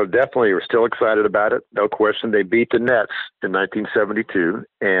 people, definitely were still excited about it. No question. They beat the Nets in 1972.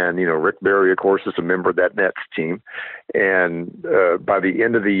 And, Rick Barry, of course, is a member of that Nets team. And by the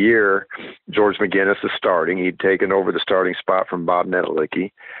end of the year, George McGinnis is starting. He'd taken over the starting spot from Bob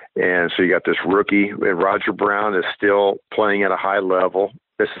Nedelicki. And so you got this rookie. And Roger Brown is still playing at a high level.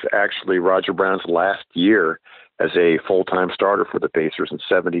 This is actually Roger Brown's last year as a full-time starter for the Pacers in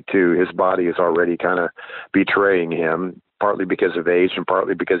 72. His body is already kind of betraying him, partly because of age and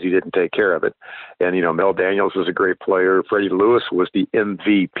partly because he didn't take care of it. And, Mel Daniels was a great player. Freddie Lewis was the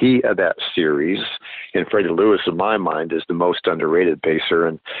MVP of that series. And Freddie Lewis, in my mind, is the most underrated Pacer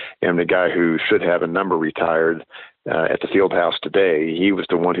and the guy who should have a number retired at the Fieldhouse today. He was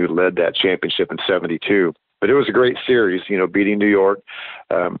the one who led that championship in 72. But it was a great series, beating New York.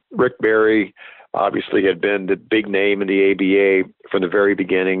 Rick Barry obviously had been the big name in the ABA from the very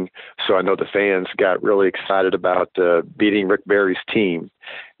beginning. So I know the fans got really excited about beating Rick Barry's team.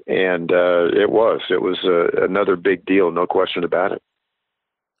 And it was another big deal, no question about it.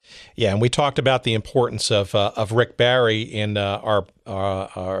 Yeah, and we talked about the importance of Rick Barry in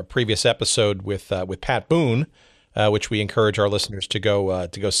our previous episode with Pat Boone, which we encourage our listeners to go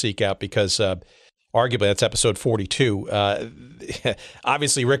seek out because arguably that's episode 42.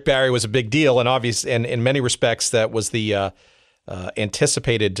 Obviously, Rick Barry was a big deal, and in many respects, that was the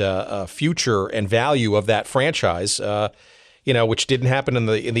anticipated future and value of that franchise. Which didn't happen in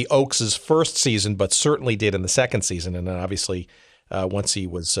the Oaks' first season, but certainly did in the second season, and then obviously once he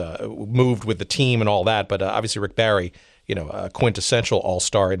was moved with the team and all that. But obviously, Rick Barry, a quintessential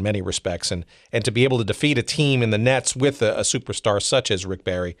all-star in many respects, and to be able to defeat a team in the Nets with a superstar such as Rick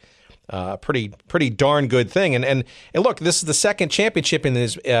Barry. Pretty darn good thing. And look, this is the second championship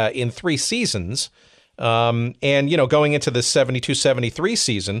in 3 seasons. And going into the 72-73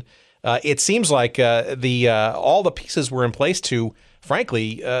 season, it seems like all the pieces were in place to,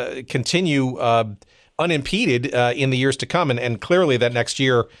 frankly, continue unimpeded in the years to come. And clearly that next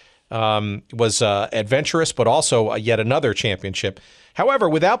year was adventurous, but also yet another championship. However,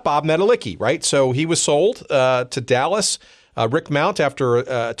 without Bob Nedelicki, right? So he was sold to Dallas. Rick Mount,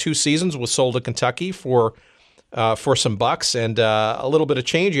 after 2 seasons, was sold to Kentucky for some bucks and a little bit of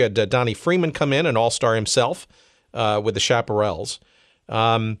change. You had Donnie Freeman come in, an all-star himself, with the Chaparrals.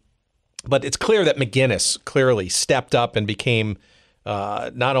 But it's clear that McGinnis clearly stepped up and became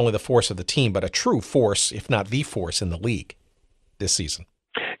not only the force of the team, but a true force, if not the force, in the league this season.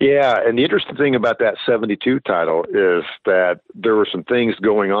 Yeah, and the interesting thing about that 72 title is that there were some things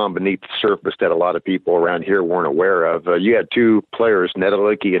going on beneath the surface that a lot of people around here weren't aware of. You had 2 players,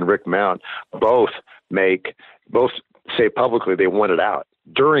 Nedelicki and Rick Mount, both say publicly they wanted out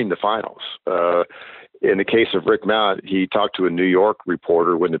during the finals. In the case of Rick Mount, he talked to a New York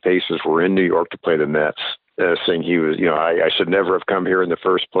reporter when the Pacers were in New York to play the Nets, saying he was, I should never have come here in the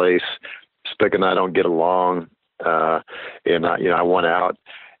first place. Spick and I don't get along. And I want out,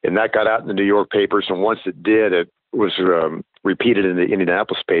 and that got out in the New York papers. And once it did, it was repeated in the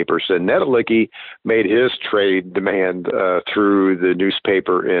Indianapolis papers. And Nedelicki made his trade demand through the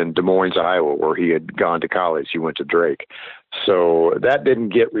newspaper in Des Moines, Iowa, where he had gone to college. He went to Drake. So that didn't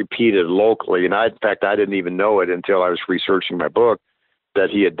get repeated locally. And in fact, I didn't even know it until I was researching my book that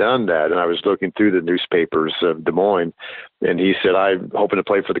he had done that. And I was looking through the newspapers of Des Moines, and he said, I'm hoping to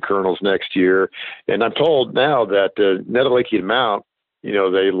play for the Colonels next year. And I'm told now that Nedelicki and Mount,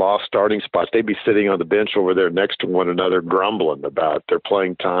 they lost starting spots. They'd be sitting on the bench over there next to one another, grumbling about their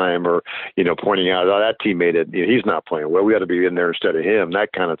playing time or, pointing out, oh, that teammate, he's not playing well. We ought to be in there instead of him,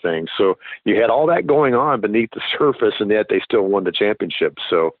 that kind of thing. So you had all that going on beneath the surface, and yet they still won the championship.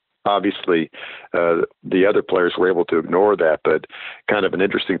 So obviously, the other players were able to ignore that, but kind of an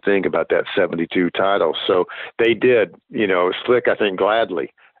interesting thing about that 72 title. So they did, Slick, I think,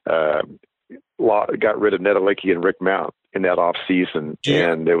 gladly got rid of Nedelicki and Rick Mount in that off season.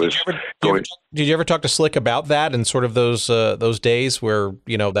 And it was Did you ever talk to Slick about that and sort of those days where,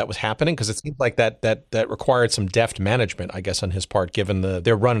 that was happening? Because it seems like that required some deft management, I guess, on his part, given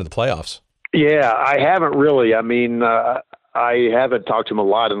their run in the playoffs. Yeah, I haven't really. I mean, I haven't talked to him a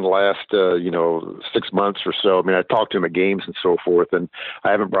lot in the last, 6 months or so. I mean, I talked to him at games and so forth, and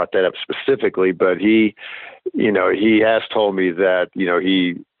I haven't brought that up specifically, but he has told me that,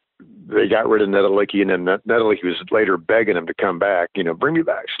 he they got rid of Nedelicki, and then Nedelicki was later begging him to come back. Bring me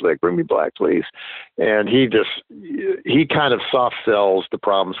back, Slick. Bring me back, please. And he kind of soft sells the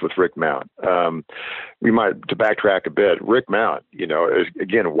problems with Rick Mount. We might, to backtrack a bit, Rick Mount, is,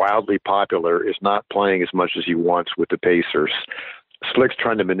 again, wildly popular, is not playing as much as he wants with the Pacers. Slick's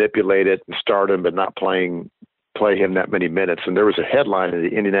trying to manipulate it and start him, but not play him that many minutes. And there was a headline in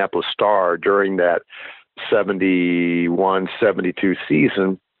the Indianapolis Star during that 71-72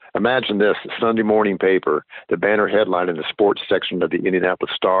 season. Imagine this, the Sunday morning paper, the banner headline in the sports section of the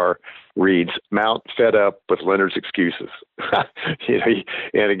Indianapolis Star reads, "Mount fed up with Leonard's excuses." And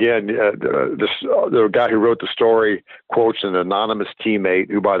again, the guy who wrote the story quotes an anonymous teammate,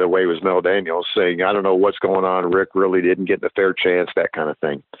 who, by the way, was Mel Daniels, saying, "I don't know what's going on. Rick really didn't get a fair chance," that kind of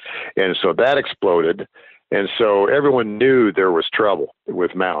thing. And so that exploded. And so everyone knew there was trouble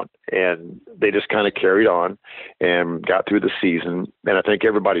with Mount, and they just kind of carried on and got through the season. And I think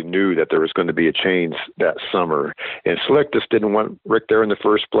everybody knew that there was going to be a change that summer. And Slick just didn't want Rick there in the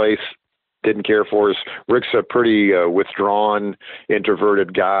first place, didn't care for us. Rick's a pretty withdrawn,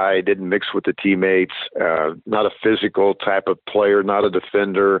 introverted guy, didn't mix with the teammates, not a physical type of player, not a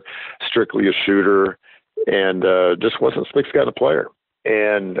defender, strictly a shooter, and just wasn't Slick's kind of player.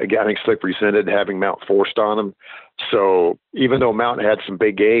 And again, I think Slick resented having Mount forced on him. So even though Mount had some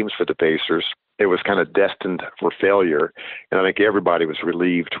big games for the Pacers, it was kind of destined for failure. And I think everybody was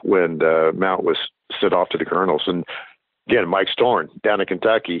relieved when Mount was sent off to the Colonels. And again, Mike Storn down in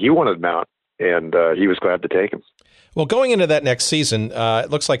Kentucky, he wanted Mount, and he was glad to take him. Well, going into that next season,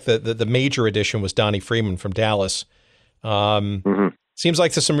 it looks like the major addition was Donnie Freeman from Dallas. Seems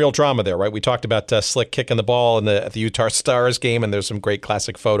like there's some real drama there, right? We talked about Slick kicking the ball at the Utah Stars game, and there's some great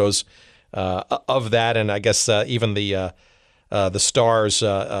classic photos of that. And I guess even the Stars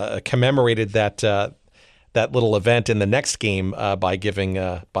commemorated that little event in the next game by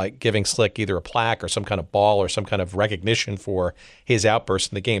giving Slick either a plaque or some kind of ball or some kind of recognition for his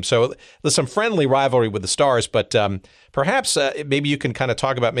outburst in the game. So there's some friendly rivalry with the Stars, but perhaps maybe you can kind of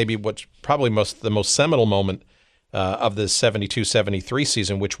talk about maybe what's probably the most seminal moment of the 72-73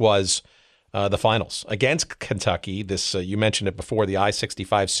 season, which was the finals against Kentucky. This you mentioned it before, the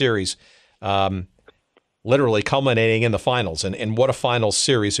I-65 series, literally culminating in the finals. And what a finals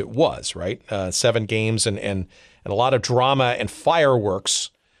series it was, right? 7 games and a lot of drama and fireworks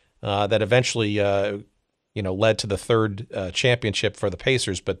that eventually led to the third championship for the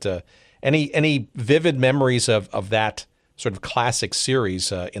Pacers. But any vivid memories of that sort of classic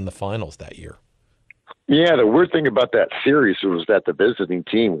series in the finals that year? Yeah, the weird thing about that series was that the visiting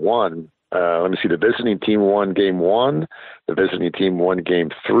team won. The visiting team won game 1. The visiting team won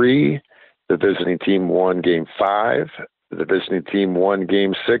game 3. The visiting team won game 5. The visiting team won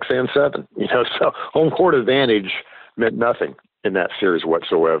game 6 and 7. So home court advantage meant nothing in that series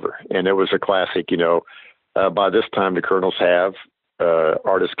whatsoever. And it was a classic. By this time, the Colonels have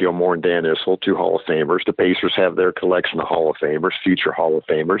Artis Gilmore and Dan Issel, 2 Hall of Famers. The Pacers have their collection of Hall of Famers, future Hall of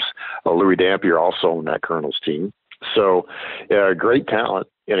Famers. Louis Dampier also on that Colonels team. So great talent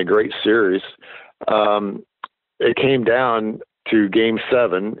in a great series. It came down to game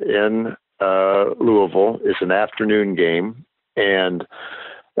 7 in Louisville. It's an afternoon game. And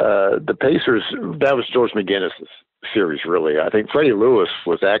the Pacers, that was George McGinnis' series, really. I think Freddie Lewis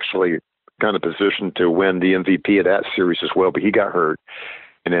was actually kind of positioned to win the MVP of that series as well, but he got hurt.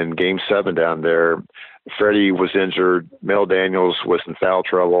 And then game 7 down there, Freddie was injured, Mel Daniels was in foul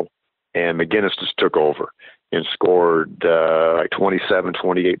trouble, and McGinnis just took over and scored 27,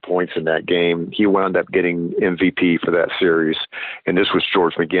 28 points in that game. He wound up getting MVP for that series. And this was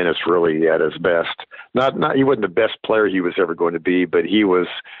George McGinnis really at his best. Not he wasn't the best player he was ever going to be, but he was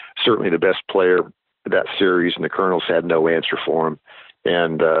certainly the best player of that series, and the Colonels had no answer for him.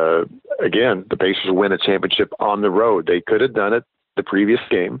 And again, the Pacers win a championship on the road. They could have done it the previous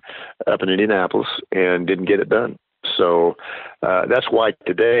game up in Indianapolis and didn't get it done. So that's why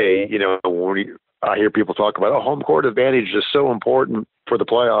today, when I hear people talk about, home court advantage is so important for the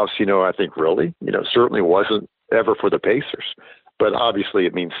playoffs, I think really, certainly wasn't ever for the Pacers. But obviously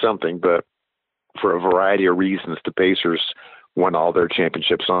it means something. But for a variety of reasons, the Pacers won all their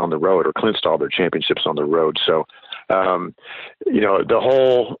championships on the road, or clinched all their championships on the road. So, the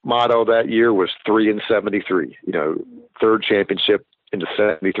whole motto that year was 3-73, third championship in the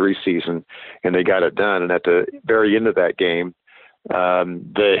 73 season, and they got it done. And at the very end of that game,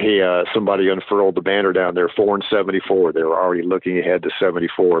 somebody unfurled the banner down there, 4-74. They were already looking ahead to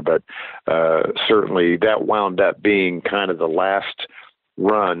 74, but certainly that wound up being kind of the last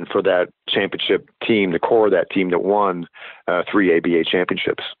run for that championship team, the core of that team that won 3 ABA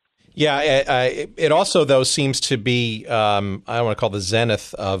championships. Yeah, it also though seems to be I don't want to call the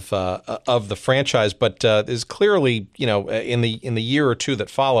zenith of the franchise, but is clearly in the year or two that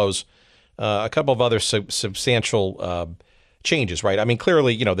follows a couple of other substantial changes, right? I mean,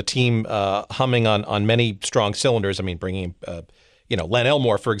 clearly the team humming on many strong cylinders. I mean, bringing Len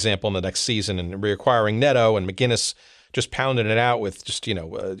Elmore, for example, in the next season, and reacquiring Neto and McGinnis, just pounding it out with just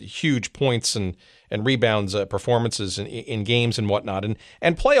huge points and rebounds performances in games and whatnot,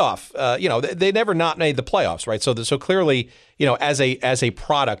 and playoff. They never not made the playoffs, right? So clearly, as a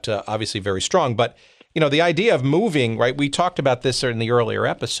product, obviously very strong. But the idea of moving, right? We talked about this in the earlier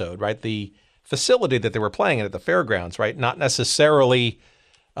episode, right? The facility that they were playing in at the fairgrounds, right? Not necessarily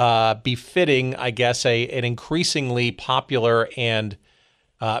befitting, I guess, an increasingly popular and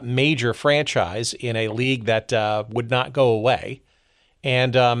major franchise in a league that would not go away.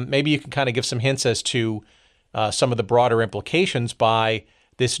 And maybe you can kind of give some hints as to some of the broader implications by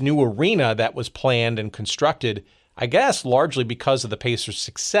this new arena that was planned and constructed, I guess, largely because of the Pacers'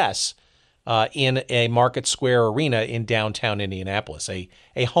 success in a Market Square arena in downtown Indianapolis, a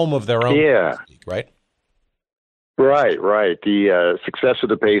home of their own. Yeah. Right? Right. The success of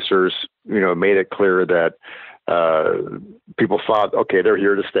the Pacers, made it clear that people thought, okay, they're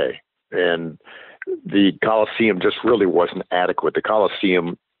here to stay. And the Coliseum just really wasn't adequate. The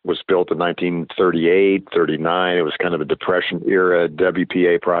Coliseum was built in 1938, 39. It was kind of a Depression era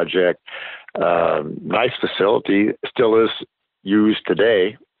WPA project. Nice facility, still is used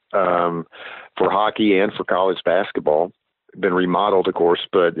today for hockey and for college basketball. Been remodeled, of course,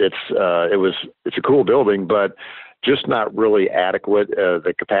 but it's a cool building, but just not really adequate.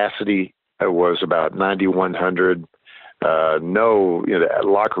 The capacity was about 9,100. The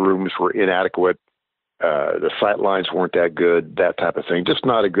locker rooms were inadequate. The sight lines weren't that good, that type of thing. Just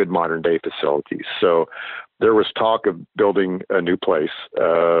not a good modern day facility. So there was talk of building a new place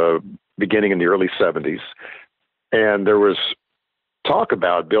beginning in the early 70s. And there was talk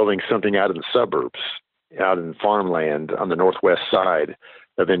about building something out in the suburbs, out in farmland on the northwest side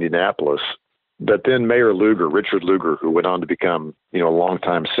of Indianapolis. But then Mayor Lugar, Richard Lugar, who went on to become, a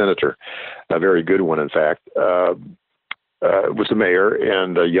longtime senator, a very good one, in fact, was the mayor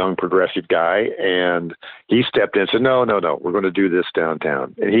and a young progressive guy. And he stepped in and said, no, we're going to do this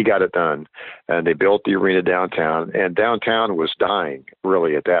downtown. And he got it done. And they built the arena downtown. And downtown was dying,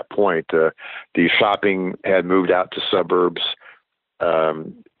 really, at that point. The shopping had moved out to suburbs.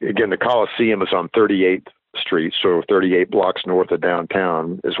 Again, the Coliseum is on 38th Street, so 38 blocks north of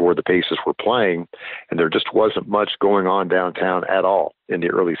downtown is where the Pacers were playing, and there just wasn't much going on downtown at all in the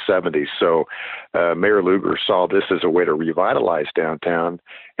early 70s. So Mayor Lugar saw this as a way to revitalize downtown,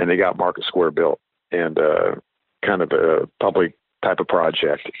 and they got Market Square built, and kind of a public type of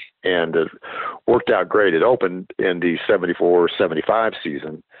project, and it worked out great. It opened in the 74-75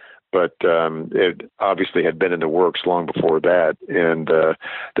 season, but it obviously had been in the works long before that. And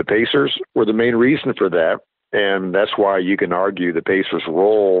the Pacers were the main reason for that. And that's why you can argue the Pacers'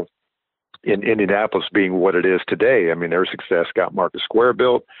 role in Indianapolis being what it is today. I mean, their success got Market Square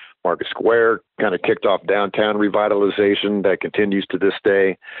built. Market Square kind of kicked off downtown revitalization that continues to this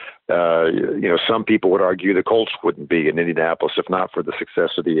day. Some people would argue the Colts wouldn't be in Indianapolis if not for the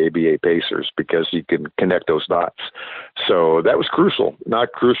success of the ABA Pacers, because you can connect those dots. So that was crucial. Not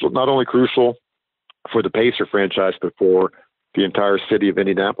only crucial for the Pacer franchise, but for the entire city of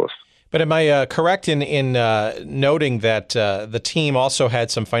Indianapolis. But am I correct in noting that the team also had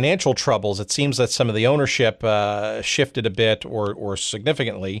some financial troubles? It seems that some of the ownership shifted a bit or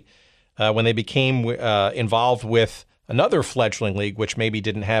significantly when they became involved with another fledgling league, which maybe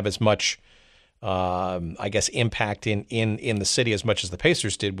didn't have as much, impact in the city as much as the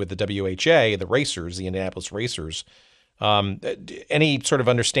Pacers did with the WHA, the Racers, the Indianapolis Racers. Any sort of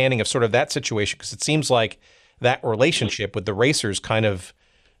understanding of sort of that situation? Because it seems like that relationship with the Racers kind of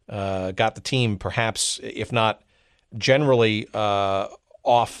got the team, perhaps, if not generally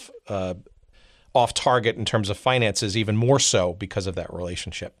off target in terms of finances, even more so because of that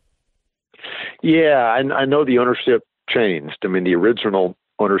relationship. Yeah, I know the ownership changed. I mean, the original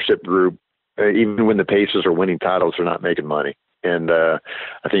ownership group, even when the Pacers are winning titles, are not making money. And I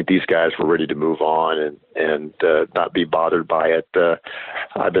think these guys were ready to move on and not be bothered by it.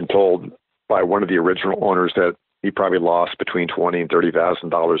 I've been told by one of the original owners that he probably lost between $20,000 and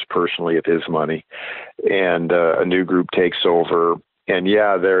 $30,000 personally of his money, and a new group takes over. And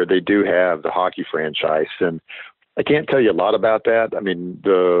yeah, they do have the hockey franchise, and I can't tell you a lot about that. I mean,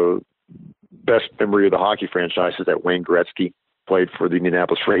 the best memory of the hockey franchise is that Wayne Gretzky played for the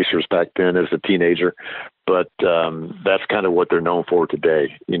Indianapolis Racers back then as a teenager, but that's kind of what they're known for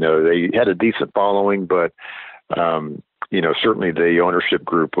today. You know, they had a decent following, but certainly the ownership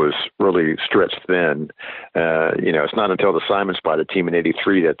group was really stretched thin. It's not until the Simon Spotted team in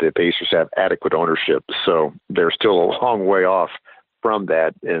 '83 that the Pacers have adequate ownership. So they're still a long way off from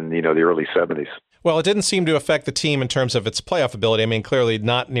that in, the early '70s. Well, it didn't seem to affect the team in terms of its playoff ability. I mean, clearly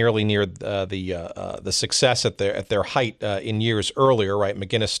not nearly near the success at their height in years earlier, right?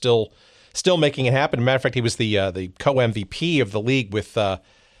 McGinnis still making it happen. As a matter of fact, he was the co-MVP of the league with a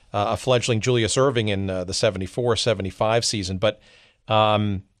fledgling Julius Erving in the 74-75 season. But,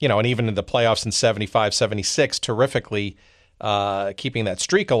 and even in the playoffs in 75-76, terrifically keeping that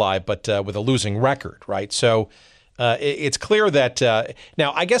streak alive, but with a losing record, right? So it's clear that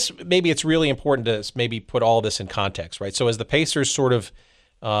now, I guess maybe it's really important to maybe put all this in context, right? So as the Pacers sort of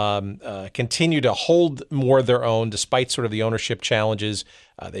continue to hold more of their own despite sort of the ownership challenges,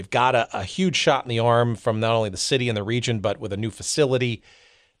 they've got a huge shot in the arm from not only the city and the region, but with a new facility.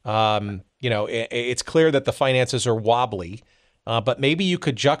 It's clear that the finances are wobbly, but maybe you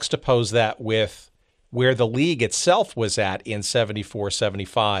could juxtapose that with where the league itself was at in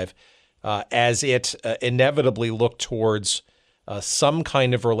 74-75 as it inevitably looked towards some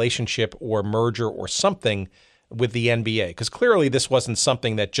kind of relationship or merger or something with the NBA. Because clearly this wasn't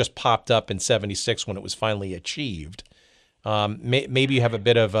something that just popped up in 76 when it was finally achieved. Maybe you have a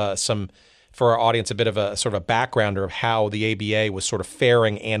bit of for our audience, a bit of a sort of a background of how the ABA was sort of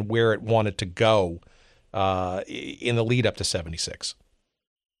faring and where it wanted to go in the lead up to 76.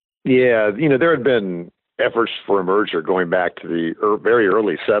 Yeah, there had been efforts for a merger going back to the very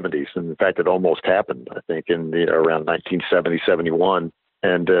early 70s. And in fact, it almost happened, I think, in around 1970-71,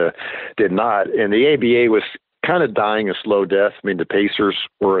 and did not. And the ABA was kind of dying a slow death. I mean, the Pacers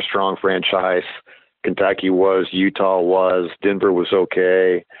were a strong franchise. Kentucky was, Utah was, Denver was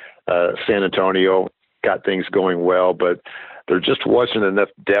okay. San Antonio got things going well, but there just wasn't enough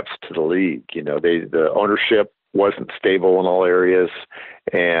depth to the league. The ownership wasn't stable in all areas,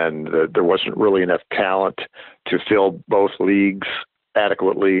 and there wasn't really enough talent to fill both leagues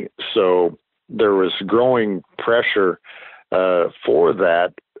adequately. So there was growing pressure for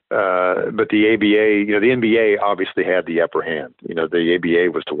that. But the ABA, the NBA obviously had the upper hand. The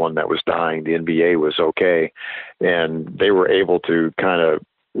ABA was the one that was dying. The NBA was okay, and they were able to kind of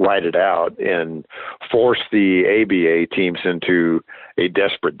ride it out and force the ABA teams into a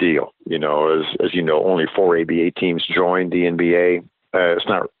desperate deal. As you know, only 4 ABA teams joined the NBA. It's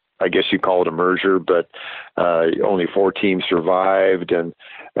not, I guess you call it a merger, but only 4 teams survived, and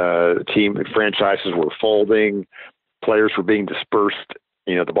team franchises were folding. Players were being dispersed.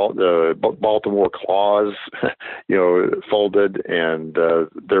 The Baltimore Claws, folded, and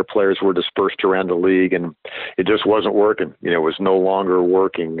their players were dispersed around the league, and it just wasn't working. It was no longer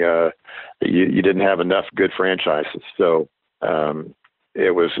working. You didn't have enough good franchises. So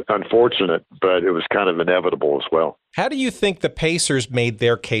it was unfortunate, but it was kind of inevitable as well. How do you think the Pacers made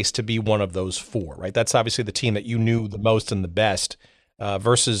their case to be one of those 4, right? That's obviously the team that you knew the most and the best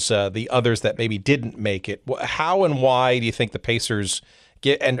versus the others that maybe didn't make it. How and why do you think the Pacers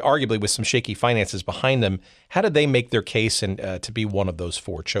and arguably with some shaky finances behind them, how did they make their case and to be one of those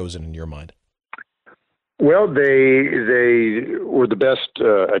 4 chosen in your mind? Well, they were the best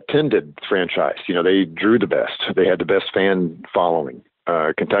attended franchise. They drew the best. They had the best fan following.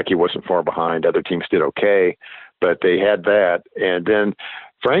 Kentucky wasn't far behind. Other teams did okay, but they had that. And then,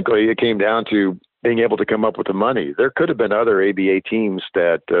 frankly, it came down to being able to come up with the money. There could have been other ABA teams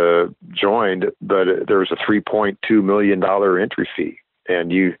that joined, but there was a $3.2 million entry fee.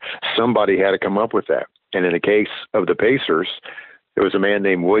 And somebody had to come up with that. And in the case of the Pacers, it was a man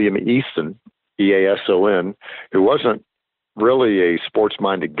named William Easton, Eason, who wasn't really a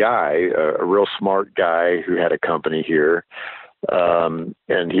sports-minded guy, a real smart guy who had a company here. And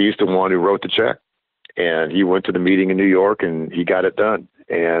he's the one who wrote the check. And he went to the meeting in New York, and he got it done.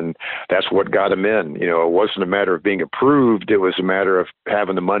 And that's what got him in. It wasn't a matter of being approved. It was a matter of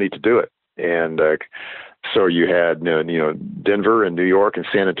having the money to do it. And so you had, Denver and New York and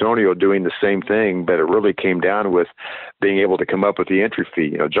San Antonio doing the same thing, but it really came down with being able to come up with the entry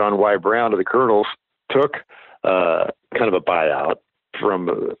fee. John Y. Brown of the Colonels took kind of a buyout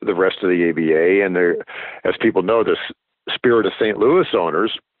from the rest of the ABA. And as people know, the Spirit of St. Louis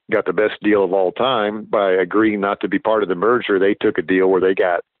owners got the best deal of all time by agreeing not to be part of the merger. They took a deal where they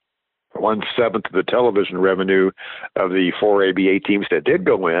got 1/7 of the television revenue of the 4 ABA teams that did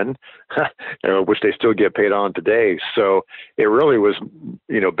go in, which they still get paid on today. So it really was,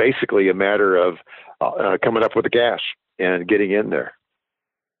 basically a matter of coming up with the cash and getting in there.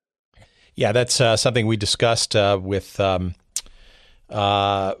 Yeah, that's something we discussed with the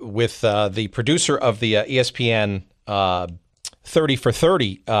producer of the ESPN 30 for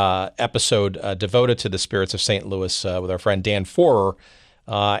 30 episode devoted to the spirits of St. Louis with our friend Dan Forer.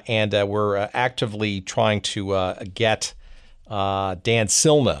 And we're actively trying to get Dan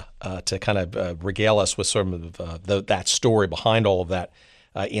Silna to kind of regale us with sort of that story behind all of that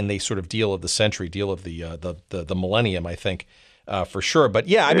in the sort of deal of the century, deal of the millennium, I think, for sure. But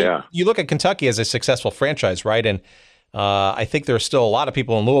yeah, I mean, you look at Kentucky as a successful franchise, right? And I think there are still a lot of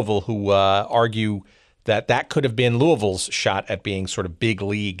people in Louisville who argue that could have been Louisville's shot at being sort of big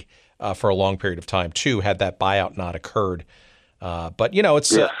league for a long period of time too, had that buyout not occurred. But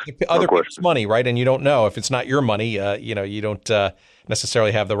it's other people's money, right? And you don't know if it's not your money. You don't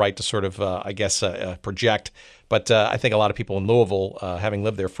necessarily have the right to sort of, project. But I think a lot of people in Louisville, having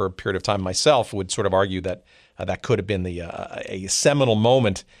lived there for a period of time myself, would sort of argue that that could have been a seminal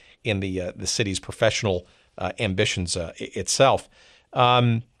moment in the city's professional ambitions itself.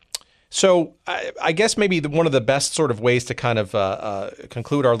 So I guess maybe one of the best sort of ways to kind of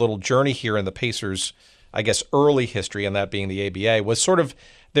conclude our little journey here in the Pacers' early history, and that being the ABA, was sort of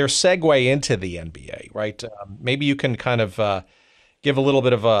their segue into the NBA, right? Maybe you can kind of give a little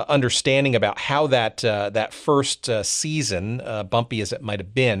bit of a understanding about how that first season, bumpy as it might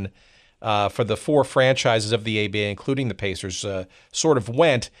have been, for the four franchises of the ABA, including the Pacers, sort of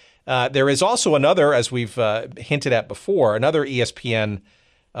went. There is also another, as we've hinted at before, another ESPN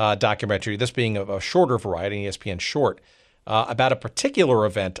documentary, this being of a shorter variety, ESPN short, about a particular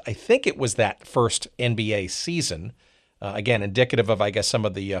event. I think it was that first NBA season, again, indicative of, some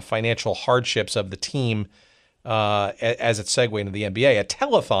of the financial hardships of the team as it segued into the NBA, a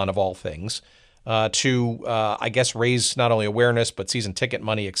telethon of all things, to, raise not only awareness, but season ticket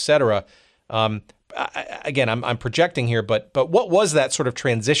money, et cetera. Again, I'm projecting here, but what was that sort of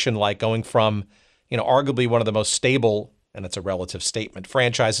transition like, going from, arguably one of the most stable, and it's a relative statement,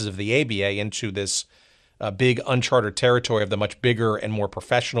 franchises of the ABA into this big uncharted territory of the much bigger and more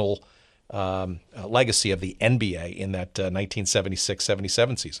professional legacy of the NBA in that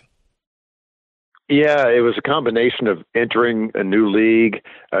 1976-77 season? Yeah, it was a combination of entering a new league,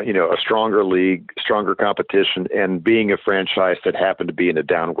 a stronger league, stronger competition, and being a franchise that happened to be in a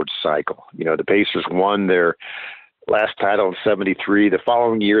downward cycle. The Pacers won their last title in 73. The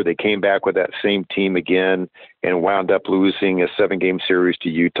following year, they came back with that same team again and wound up losing a 7-game series to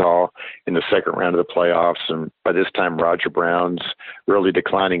Utah in the second round of the playoffs. And by this time, Roger Brown's really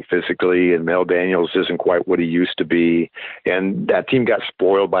declining physically, and Mel Daniels isn't quite what he used to be. And that team got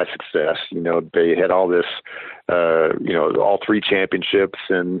spoiled by success. They had all this, all 3 championships,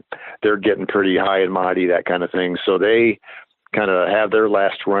 and they're getting pretty high and mighty, that kind of thing. So they kind of have their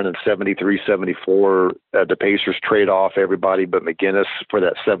last run in 73, 74. The Pacers trade off everybody but McGinnis for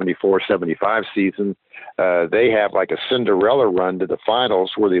that 74, 75 season. They have like a Cinderella run to the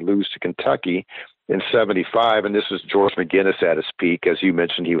finals where they lose to Kentucky in 75. And this was George McGinnis at his peak. As you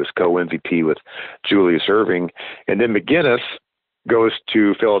mentioned, he was co-MVP with Julius Erving. And then McGinnis goes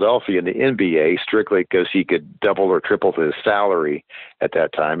to Philadelphia in the NBA strictly because he could double or triple his salary at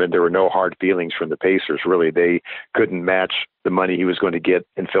that time. And there were no hard feelings from the Pacers, really. They couldn't match the money he was going to get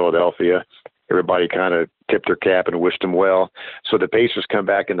in Philadelphia. Everybody kind of tipped their cap and wished him well. So the Pacers come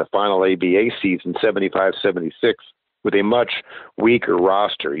back in the final ABA season, 75-76, with a much weaker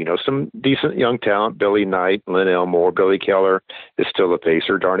roster. Some decent young talent, Billy Knight, Lynn Elmore, Billy Keller is still a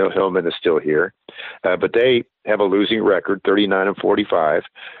Pacer. Darnell Hillman is still here. But they have a losing record, 39-45,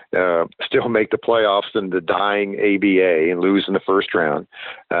 still make the playoffs in the dying ABA and lose in the first round.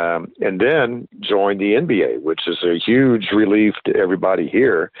 And then join the NBA, which is a huge relief to everybody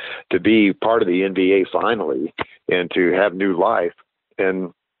here to be part of the NBA finally and to have new life.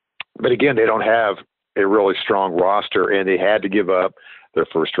 But again, they don't have a really strong roster, and they had to give up their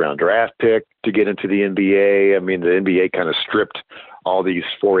first round draft pick to get into the NBA. I mean, the NBA kind of stripped all these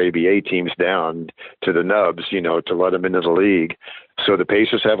 4 ABA teams down to the nubs, to let them into the league. So the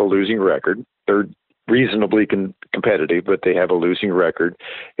Pacers have a losing record. They're reasonably competitive, but they have a losing record,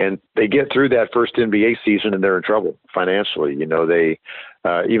 and they get through that first NBA season and they're in trouble financially. They,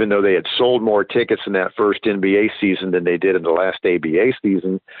 even though they had sold more tickets in that first NBA season than they did in the last ABA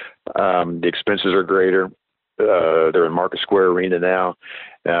season, the expenses are greater. They're in Market Square Arena now.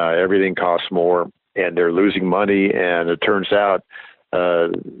 Everything costs more, and they're losing money. And it turns out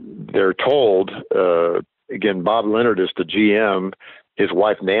they're told, again, Bob Leonard is the GM. His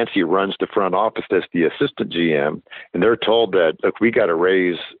wife, Nancy, runs the front office as the assistant GM. And they're told that, look, we got to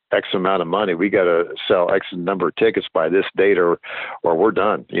raise X amount of money. We got to sell X number of tickets by this date or we're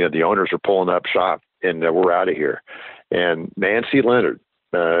done. The owners are pulling up shop and we're out of here. And Nancy Leonard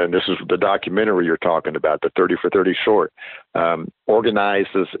and this is the documentary you're talking about, the 30 for 30 short,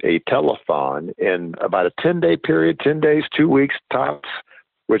 organizes a telethon in about a 10-day period, 10 days, 2 weeks tops,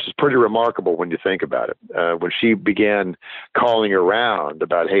 which is pretty remarkable when you think about it. When she began calling around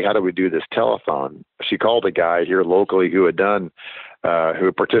about, hey, how do we do this telethon? She called a guy here locally who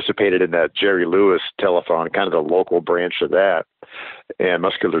who participated in that Jerry Lewis telethon, kind of the local branch of that, and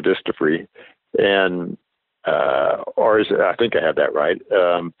muscular dystrophy. And, I think I have that right.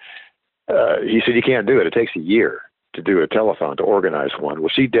 He said, you can't do it. It takes a year to do a telethon, to organize one.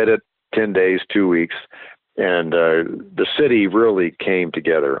 Well, she did it 10 days, 2 weeks. And the city really came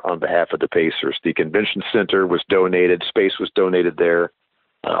together on behalf of the Pacers. The convention center was donated. Space was donated there.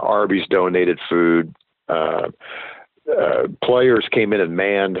 Arby's donated food. Players came in and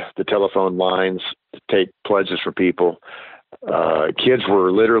manned the telephone lines to take pledges from people. Kids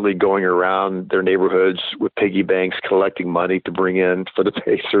were literally going around their neighborhoods with piggy banks collecting money to bring in for the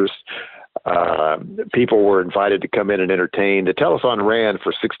Pacers. People were invited to come in and entertain. The telethon ran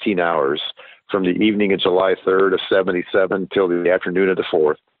for 16 hours from the evening of July 3rd of 77 till the afternoon of the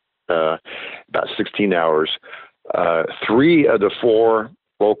 4th, about 16 hours. 3 of the 4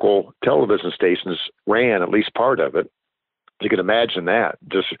 local television stations ran at least part of it. You can imagine that,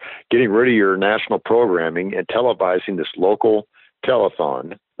 just getting rid of your national programming and televising this local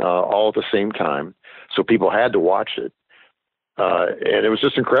telethon all at the same time. So people had to watch it. And it was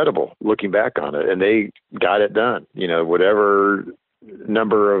just incredible looking back on it. And they got it done. Whatever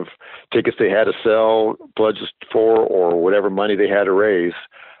number of tickets they had to sell, pledges for, or whatever money they had to raise,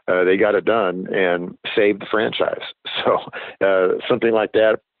 they got it done and saved the franchise. So something like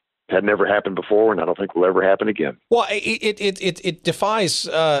that had never happened before, and I don't think will ever happen again. Well, it defies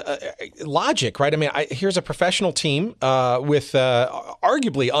logic, right? I mean, here's a professional team with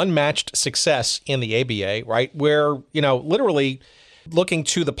arguably unmatched success in the ABA, right? Where, literally looking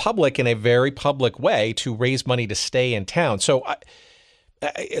to the public in a very public way to raise money to stay in town. So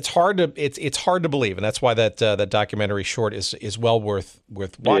it's hard to believe, and that's why that documentary short is well worth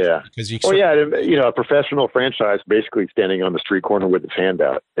watching. Yeah, because a professional franchise basically standing on the street corner with its hand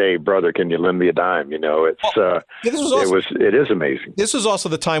out. Hey, brother, can you lend me a dime? It is amazing. This was also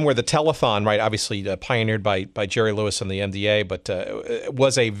the time where the telethon, right, obviously pioneered by Jerry Lewis and the MDA, but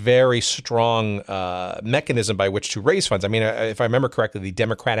was a very strong mechanism by which to raise funds. I mean, if I remember correctly, the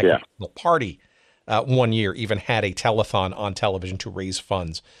Democratic National Party. One year even had a telethon on television to raise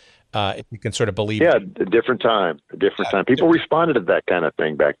funds. If you can sort of believe. Yeah, a different time. People responded to that kind of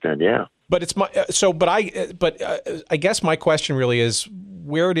thing back then. Yeah. But I guess my question really is,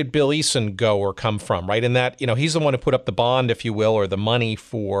 where did Bill Eason go or come from? Right. In that, he's the one who put up the bond, if you will, or the money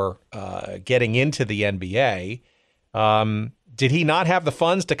for getting into the NBA. Did he not have the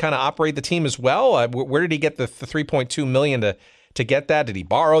funds to kind of operate the team as well? Where did he get the $3.2 million to get that? Did he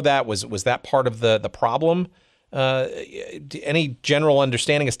borrow that? Was that part of the problem? Any general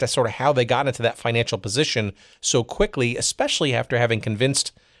understanding as to sort of how they got into that financial position so quickly, especially after having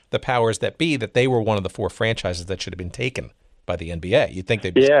convinced the powers that be that they were one of the 4 franchises that should have been taken by the NBA? You'd think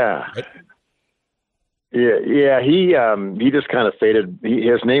they'd be right? Yeah. He just kind of faded.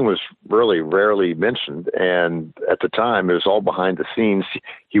 His name was really rarely mentioned, and at the time it was all behind the scenes.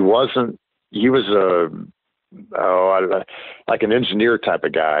 He was like an engineer type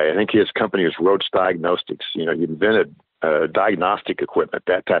of guy. I think his company was Roach Diagnostics. He invented diagnostic equipment,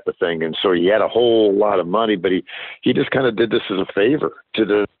 that type of thing. And so he had a whole lot of money, but he just kind of did this as a favor to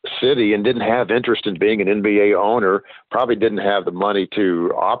the city and didn't have interest in being an NBA owner, probably didn't have the money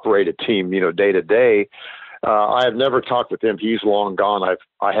to operate a team, day to day. I have never talked with him. He's long gone.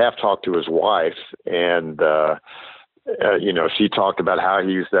 I have talked to his wife, and, she talked about how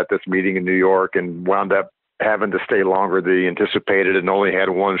he was at this meeting in New York and wound up having to stay longer than he anticipated and only had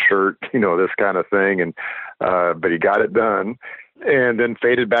one shirt, this kind of thing. And, but he got it done and then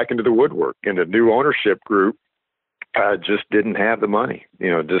faded back into the woodwork. And the new ownership group just didn't have the money,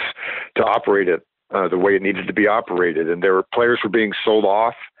 just to operate it the way it needed to be operated. And there were players were being sold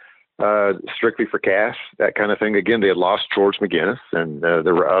off strictly for cash, that kind of thing. Again, they had lost George McGinnis, and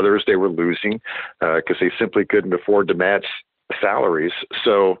there were others they were losing because they simply couldn't afford to match salaries.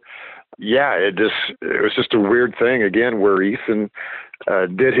 So, yeah, it was just a weird thing again where Eason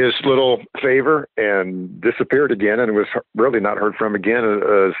did his little favor and disappeared again, and was really not heard from again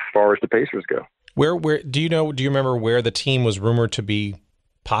as far as the Pacers go. Where do you remember where the team was rumored to be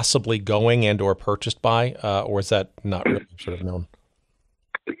possibly going and or purchased by, or is that not really sort of known?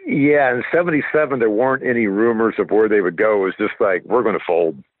 Yeah, in '77 there weren't any rumors of where they would go. It was just like, we're going to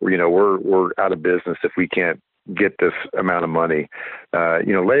fold. We're out of business if we can't get this amount of money.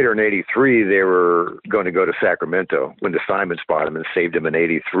 Later in '83, they were going to go to Sacramento when the Simons bought him and saved him in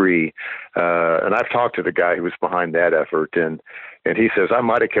 '83. And I've talked to the guy who was behind that effort, and he says, I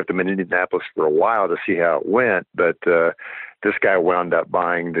might have kept him in Indianapolis for a while to see how it went, but this guy wound up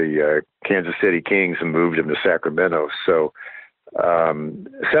buying the Kansas City Kings and moved him to Sacramento. So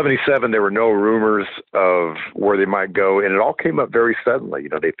 77, there were no rumors of where they might go, and it all came up very suddenly.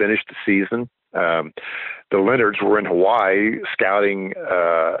 They finished the season. The Leonards were in Hawaii scouting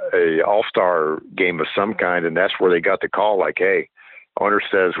a all-star game of some kind, and that's where they got the call, like, hey, owner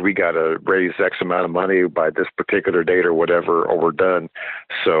says we got to raise X amount of money by this particular date or whatever, or we're done.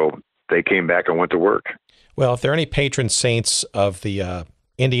 So they came back and went to work. Well, if there are any patron saints of the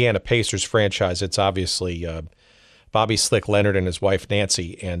Indiana Pacers franchise, it's obviously Bobby Slick Leonard and his wife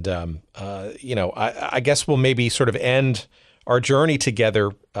Nancy. And, I guess we'll maybe sort of end our journey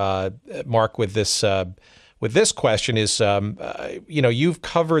together, Mark, with this question is, you've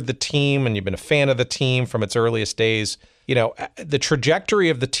covered the team and you've been a fan of the team from its earliest days. The trajectory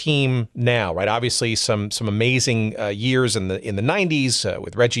of the team now, right? Obviously, some amazing years in the '90s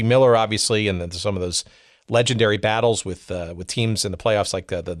with Reggie Miller, obviously, and then some of those legendary battles with teams in the playoffs like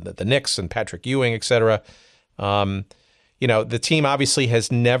the Knicks and Patrick Ewing, et cetera. The team obviously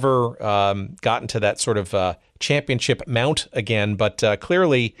has never gotten to that sort of championship mount again, but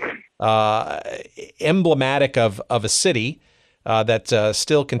clearly emblematic of a city that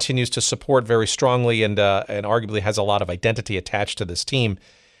still continues to support very strongly and arguably has a lot of identity attached to this team.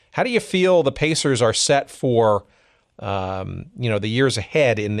 How do you feel the Pacers are set for the years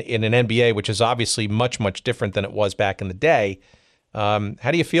ahead in an NBA, which is obviously much, much different than it was back in the day?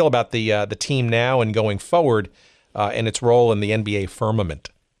 How do you feel about the team now and going forward and its role in the NBA firmament?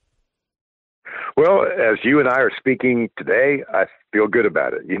 Well, as you and I are speaking today, I feel good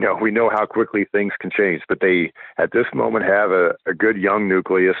about it. We know how quickly things can change, but they, at this moment, have a good young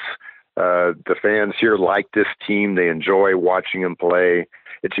nucleus. The fans here like this team. They enjoy watching them play.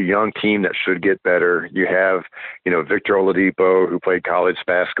 It's a young team that should get better. You have, Victor Oladipo, who played college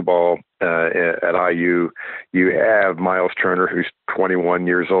basketball at IU. You have Miles Turner, who's 21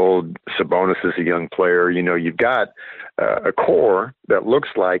 years old. Sabonis is a young player. You've got a core that looks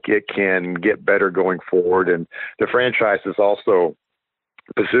like it can get better going forward. And the franchise is also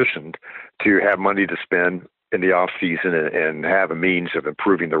positioned to have money to spend in the off season and have a means of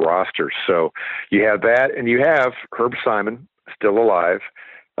improving the roster. So you have that, and you have Herb Simon, still alive,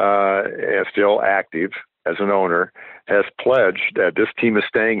 and still active as an owner, has pledged that this team is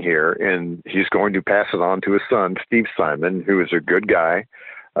staying here, and he's going to pass it on to his son, Steve Simon, who is a good guy.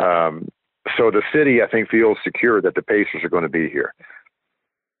 So the city, I think, feels secure that the Pacers are going to be here.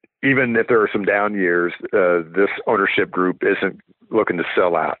 Even if there are some down years, this ownership group isn't looking to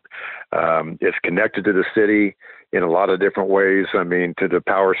sell out. It's connected to the city in a lot of different ways. I mean, to the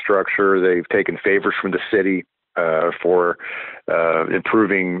power structure, they've taken favors from the city for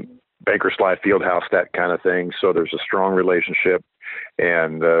improving Bankers Life Fieldhouse, that kind of thing. So there's a strong relationship,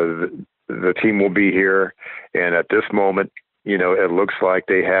 and the team will be here. And at this moment, it looks like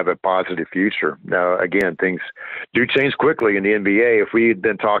they have a positive future. Now, again, things do change quickly in the NBA. If we had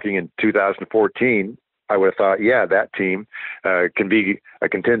been talking in 2014, I would have thought, yeah, that team can be a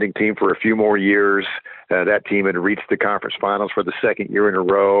contending team for a few more years. That team had reached the conference finals for the second year in a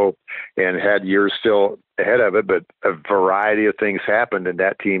row and had years still ahead of it, but a variety of things happened, and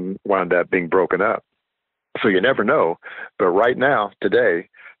that team wound up being broken up. So you never know. But right now, today,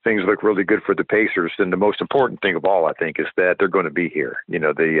 things look really good for the Pacers. And the most important thing of all, I think, is that they're going to be here.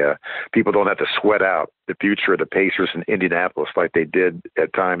 The people don't have to sweat out the future of the Pacers in Indianapolis like they did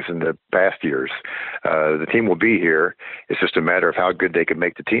at times in the past years. The team will be here. It's just a matter of how good they can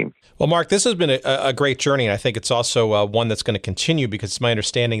make the team. Well, Mark, this has been a great journey, and I think it's also one that's going to continue, because it's my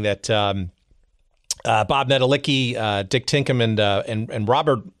understanding that Bob Nedelicki, Dick Tinkham, and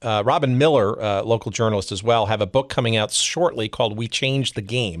Robin Miller, local journalist as well, have a book coming out shortly called "We Changed the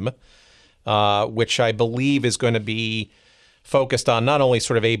Game," which I believe is going to be focused on not only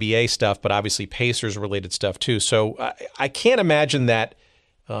sort of ABA stuff, but obviously Pacers-related stuff too. So I can't imagine that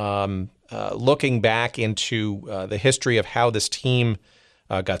looking back into the history of how this team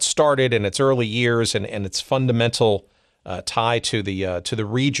got started in its early years and its fundamental tie to the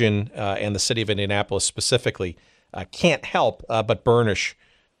region and the city of Indianapolis specifically, can't help but burnish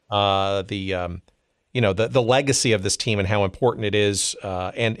the legacy of this team and how important it is,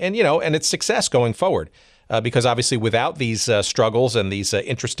 and its success going forward. Because obviously, without these struggles and these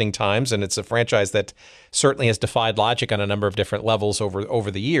interesting times, and it's a franchise that certainly has defied logic on a number of different levels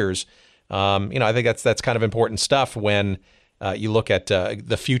over the years. I think that's kind of important stuff when you look at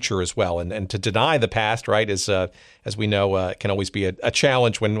the future as well. And to deny the past, right, is, as we know, can always be a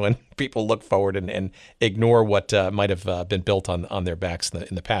challenge when people look forward and ignore what might have been built on their backs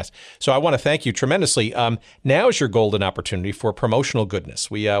in the past. So I want to thank you tremendously. Now is your golden opportunity for promotional goodness.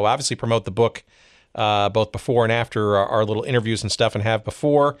 We obviously promote the book both before and after our little interviews and stuff, and have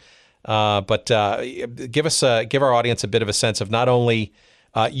before. But give our audience a bit of a sense of not only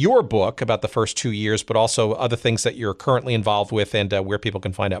your book about the first 2 years, but also other things that you're currently involved with and where people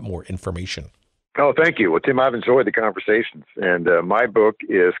can find out more information. Oh, thank you. Well, Tim, I've enjoyed the conversations. And my book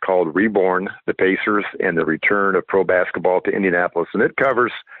is called Reborn, the Pacers and the Return of Pro Basketball to Indianapolis. And it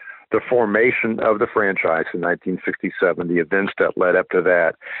covers the formation of the franchise in 1967, the events that led up to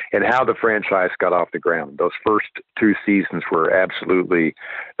that, and how the franchise got off the ground. Those first 2 seasons were absolutely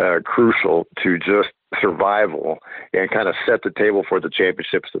crucial to just survival and kind of set the table for the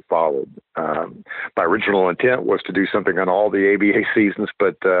championships that followed. My original intent was to do something on all the ABA seasons,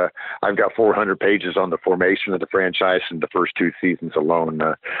 but I've got 400 pages on the formation of the franchise in the first 2 seasons alone.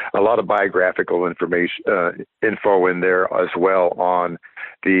 A lot of biographical information, info in there as well on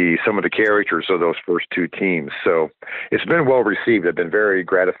some of the characters of those first 2 teams. So it's been well received. I've been very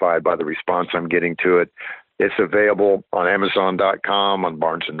gratified by the response I'm getting to it. It's available on Amazon.com, on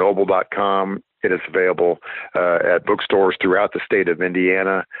BarnesandNoble.com. It is available at bookstores throughout the state of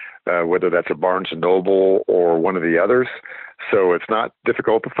Indiana, whether that's a Barnes & Noble or one of the others. So it's not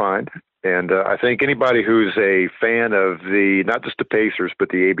difficult to find. And I think anybody who's a fan of not just the Pacers, but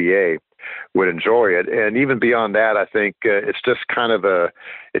the ABA would enjoy it. And even beyond that, I think it's just kind of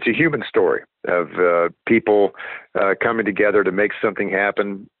it's a human story of people coming together to make something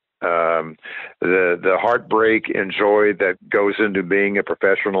happen. The heartbreak and joy that goes into being a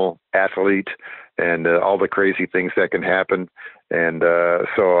professional athlete, and all the crazy things that can happen. And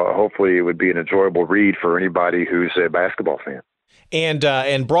so hopefully it would be an enjoyable read for anybody who's a basketball fan.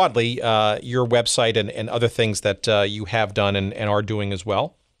 And broadly, your website and other things that you have done and are doing as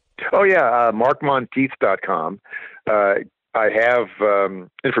well. Oh yeah, markmontieth.com. I have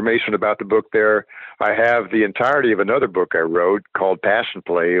information about the book there. I have the entirety of another book I wrote called Passion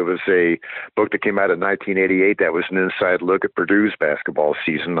Play. It was a book that came out in 1988 that was an inside look at Purdue's basketball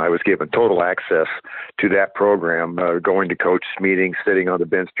season. I was given total access to that program, going to coaches' meetings, sitting on the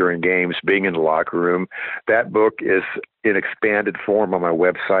bench during games, being in the locker room. That book is in expanded form on my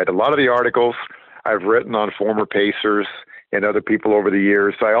website. A lot of the articles I've written on former Pacers and other people over the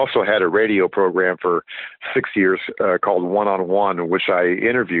years. I also had a radio program for 6 years called One-on-One, in which I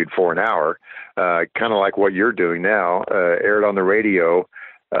interviewed for an hour, kind of like what you're doing now, aired on the radio,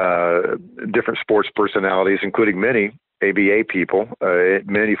 different sports personalities, including many ABA people,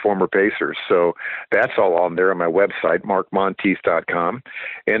 many former Pacers. So that's all on there on my website, markmontieth.com.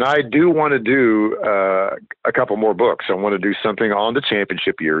 And I do want to do a couple more books. I want to do something on the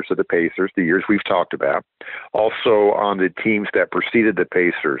championship years of the Pacers, the years we've talked about. Also on the teams that preceded the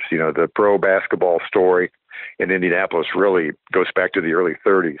Pacers. You know, the pro basketball story in Indianapolis really goes back to the early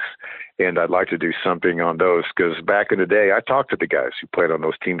 30s. And I'd like to do something on those because back in the day, I talked to the guys who played on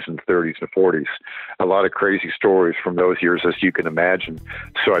those teams in the 30s and 40s. A lot of crazy stories from those years, as you can imagine.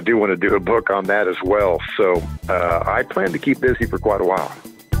 So I do want to do a book on that as well. So I plan to keep busy for quite a while.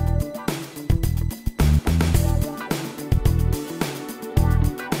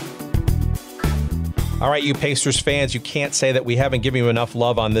 All right, you Pacers fans, you can't say that we haven't given you enough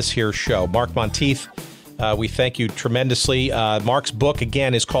love on this here show. Mark Montieth, we thank you tremendously. Mark's book,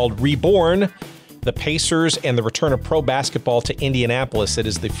 again, is called Reborn, The Pacers and the Return of Pro Basketball to Indianapolis. It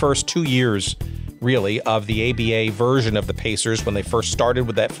is the first 2 years, really, of the ABA version of the Pacers when they first started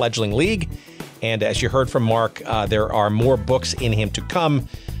with that fledgling league. And as you heard from Mark, there are more books in him to come.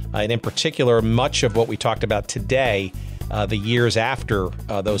 And in particular, much of what we talked about today, the years after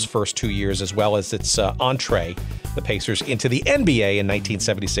those first 2 years, as well as its entree, the Pacers, into the NBA in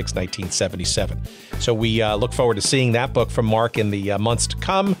 1976, 1977. So we look forward to seeing that book from Mark in the months to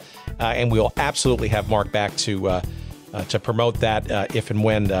come, and we'll absolutely have Mark back to promote that if and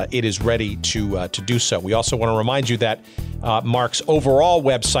when it is ready to do so. We also want to remind you that Mark's overall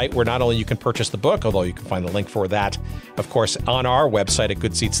website, where not only you can purchase the book, although you can find the link for that, of course, on our website at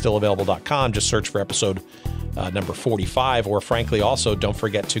goodseatsstillavailable.com. Just search for episode number 45, or frankly, also don't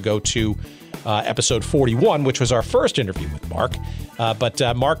forget to go to episode 41, which was our first interview with Mark. But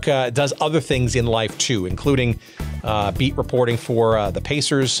Mark does other things in life too, including beat reporting for the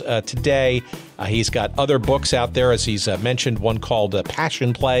Pacers today. He's got other books out there, as he's mentioned, one called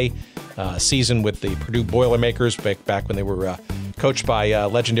Passion Play, season with the Purdue Boilermakers back when they were coached by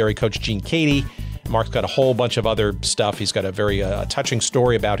legendary coach Gene Cady. Mark's got a whole bunch of other stuff. He's got a very touching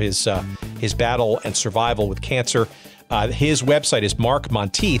story about his battle and survival with cancer. His website is Mark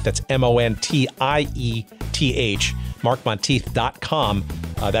Montieth. That's Montieth, markmontieth.com.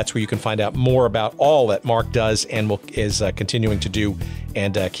 That's where you can find out more about all that Mark does and is continuing to do,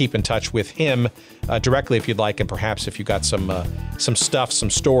 and keep in touch with him directly if you'd like. And perhaps if you got some stuff, some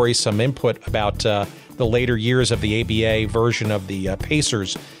stories, some input about the later years of the ABA version of the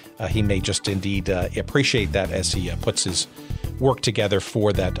Pacers, he may just indeed appreciate that as he puts his work together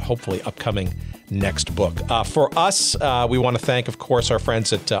for that hopefully upcoming next book. For us, we want to thank, of course, our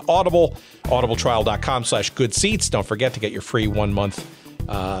friends at Audible, audibletrial.com/goodseats. Don't forget to get your free 1-month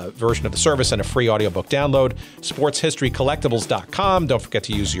version of the service and a free audiobook download. Sportshistorycollectibles.com. Don't forget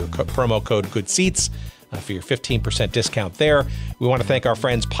to use your promo code GOODSEATS for your 15% discount there. We want to thank our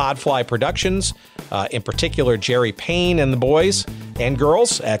friends Podfly Productions, in particular Jerry Payne and the boys and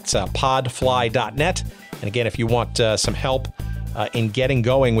girls at podfly.net. And again, if you want some help in getting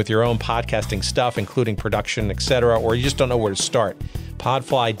going with your own podcasting stuff, including production, etc., or you just don't know where to start,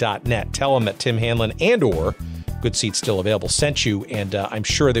 podfly.net. Tell them that Tim Hanlon and or Good Seats Still Available sent you, and I'm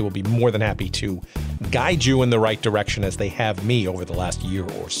sure they will be more than happy to guide you in the right direction as they have me over the last year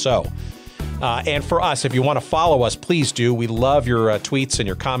or so. And for us, if you want to follow us, please do. We love your tweets and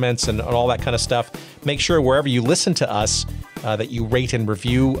your comments and all that kind of stuff. Make sure wherever you listen to us that you rate and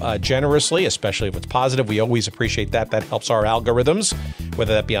review generously, especially if it's positive. We always appreciate that. That helps our algorithms,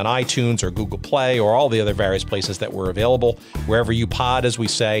 whether that be on iTunes or Google Play or all the other various places that we're available, wherever you pod, as we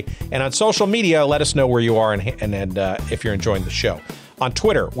say. And on social media, let us know where you are and if you're enjoying the show. On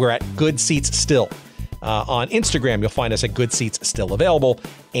Twitter, we're at Good Seats Still. On Instagram, you'll find us at Good Seats Still Available.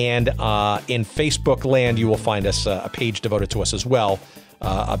 And in Facebook land, you will find us a page devoted to us as well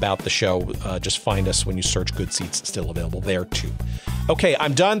about the show. Just find us when you search Good Seats Still Available there, too. Okay,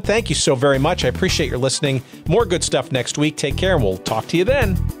 I'm done. Thank you so very much. I appreciate your listening. More good stuff next week. Take care, and we'll talk to you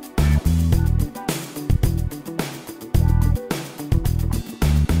then.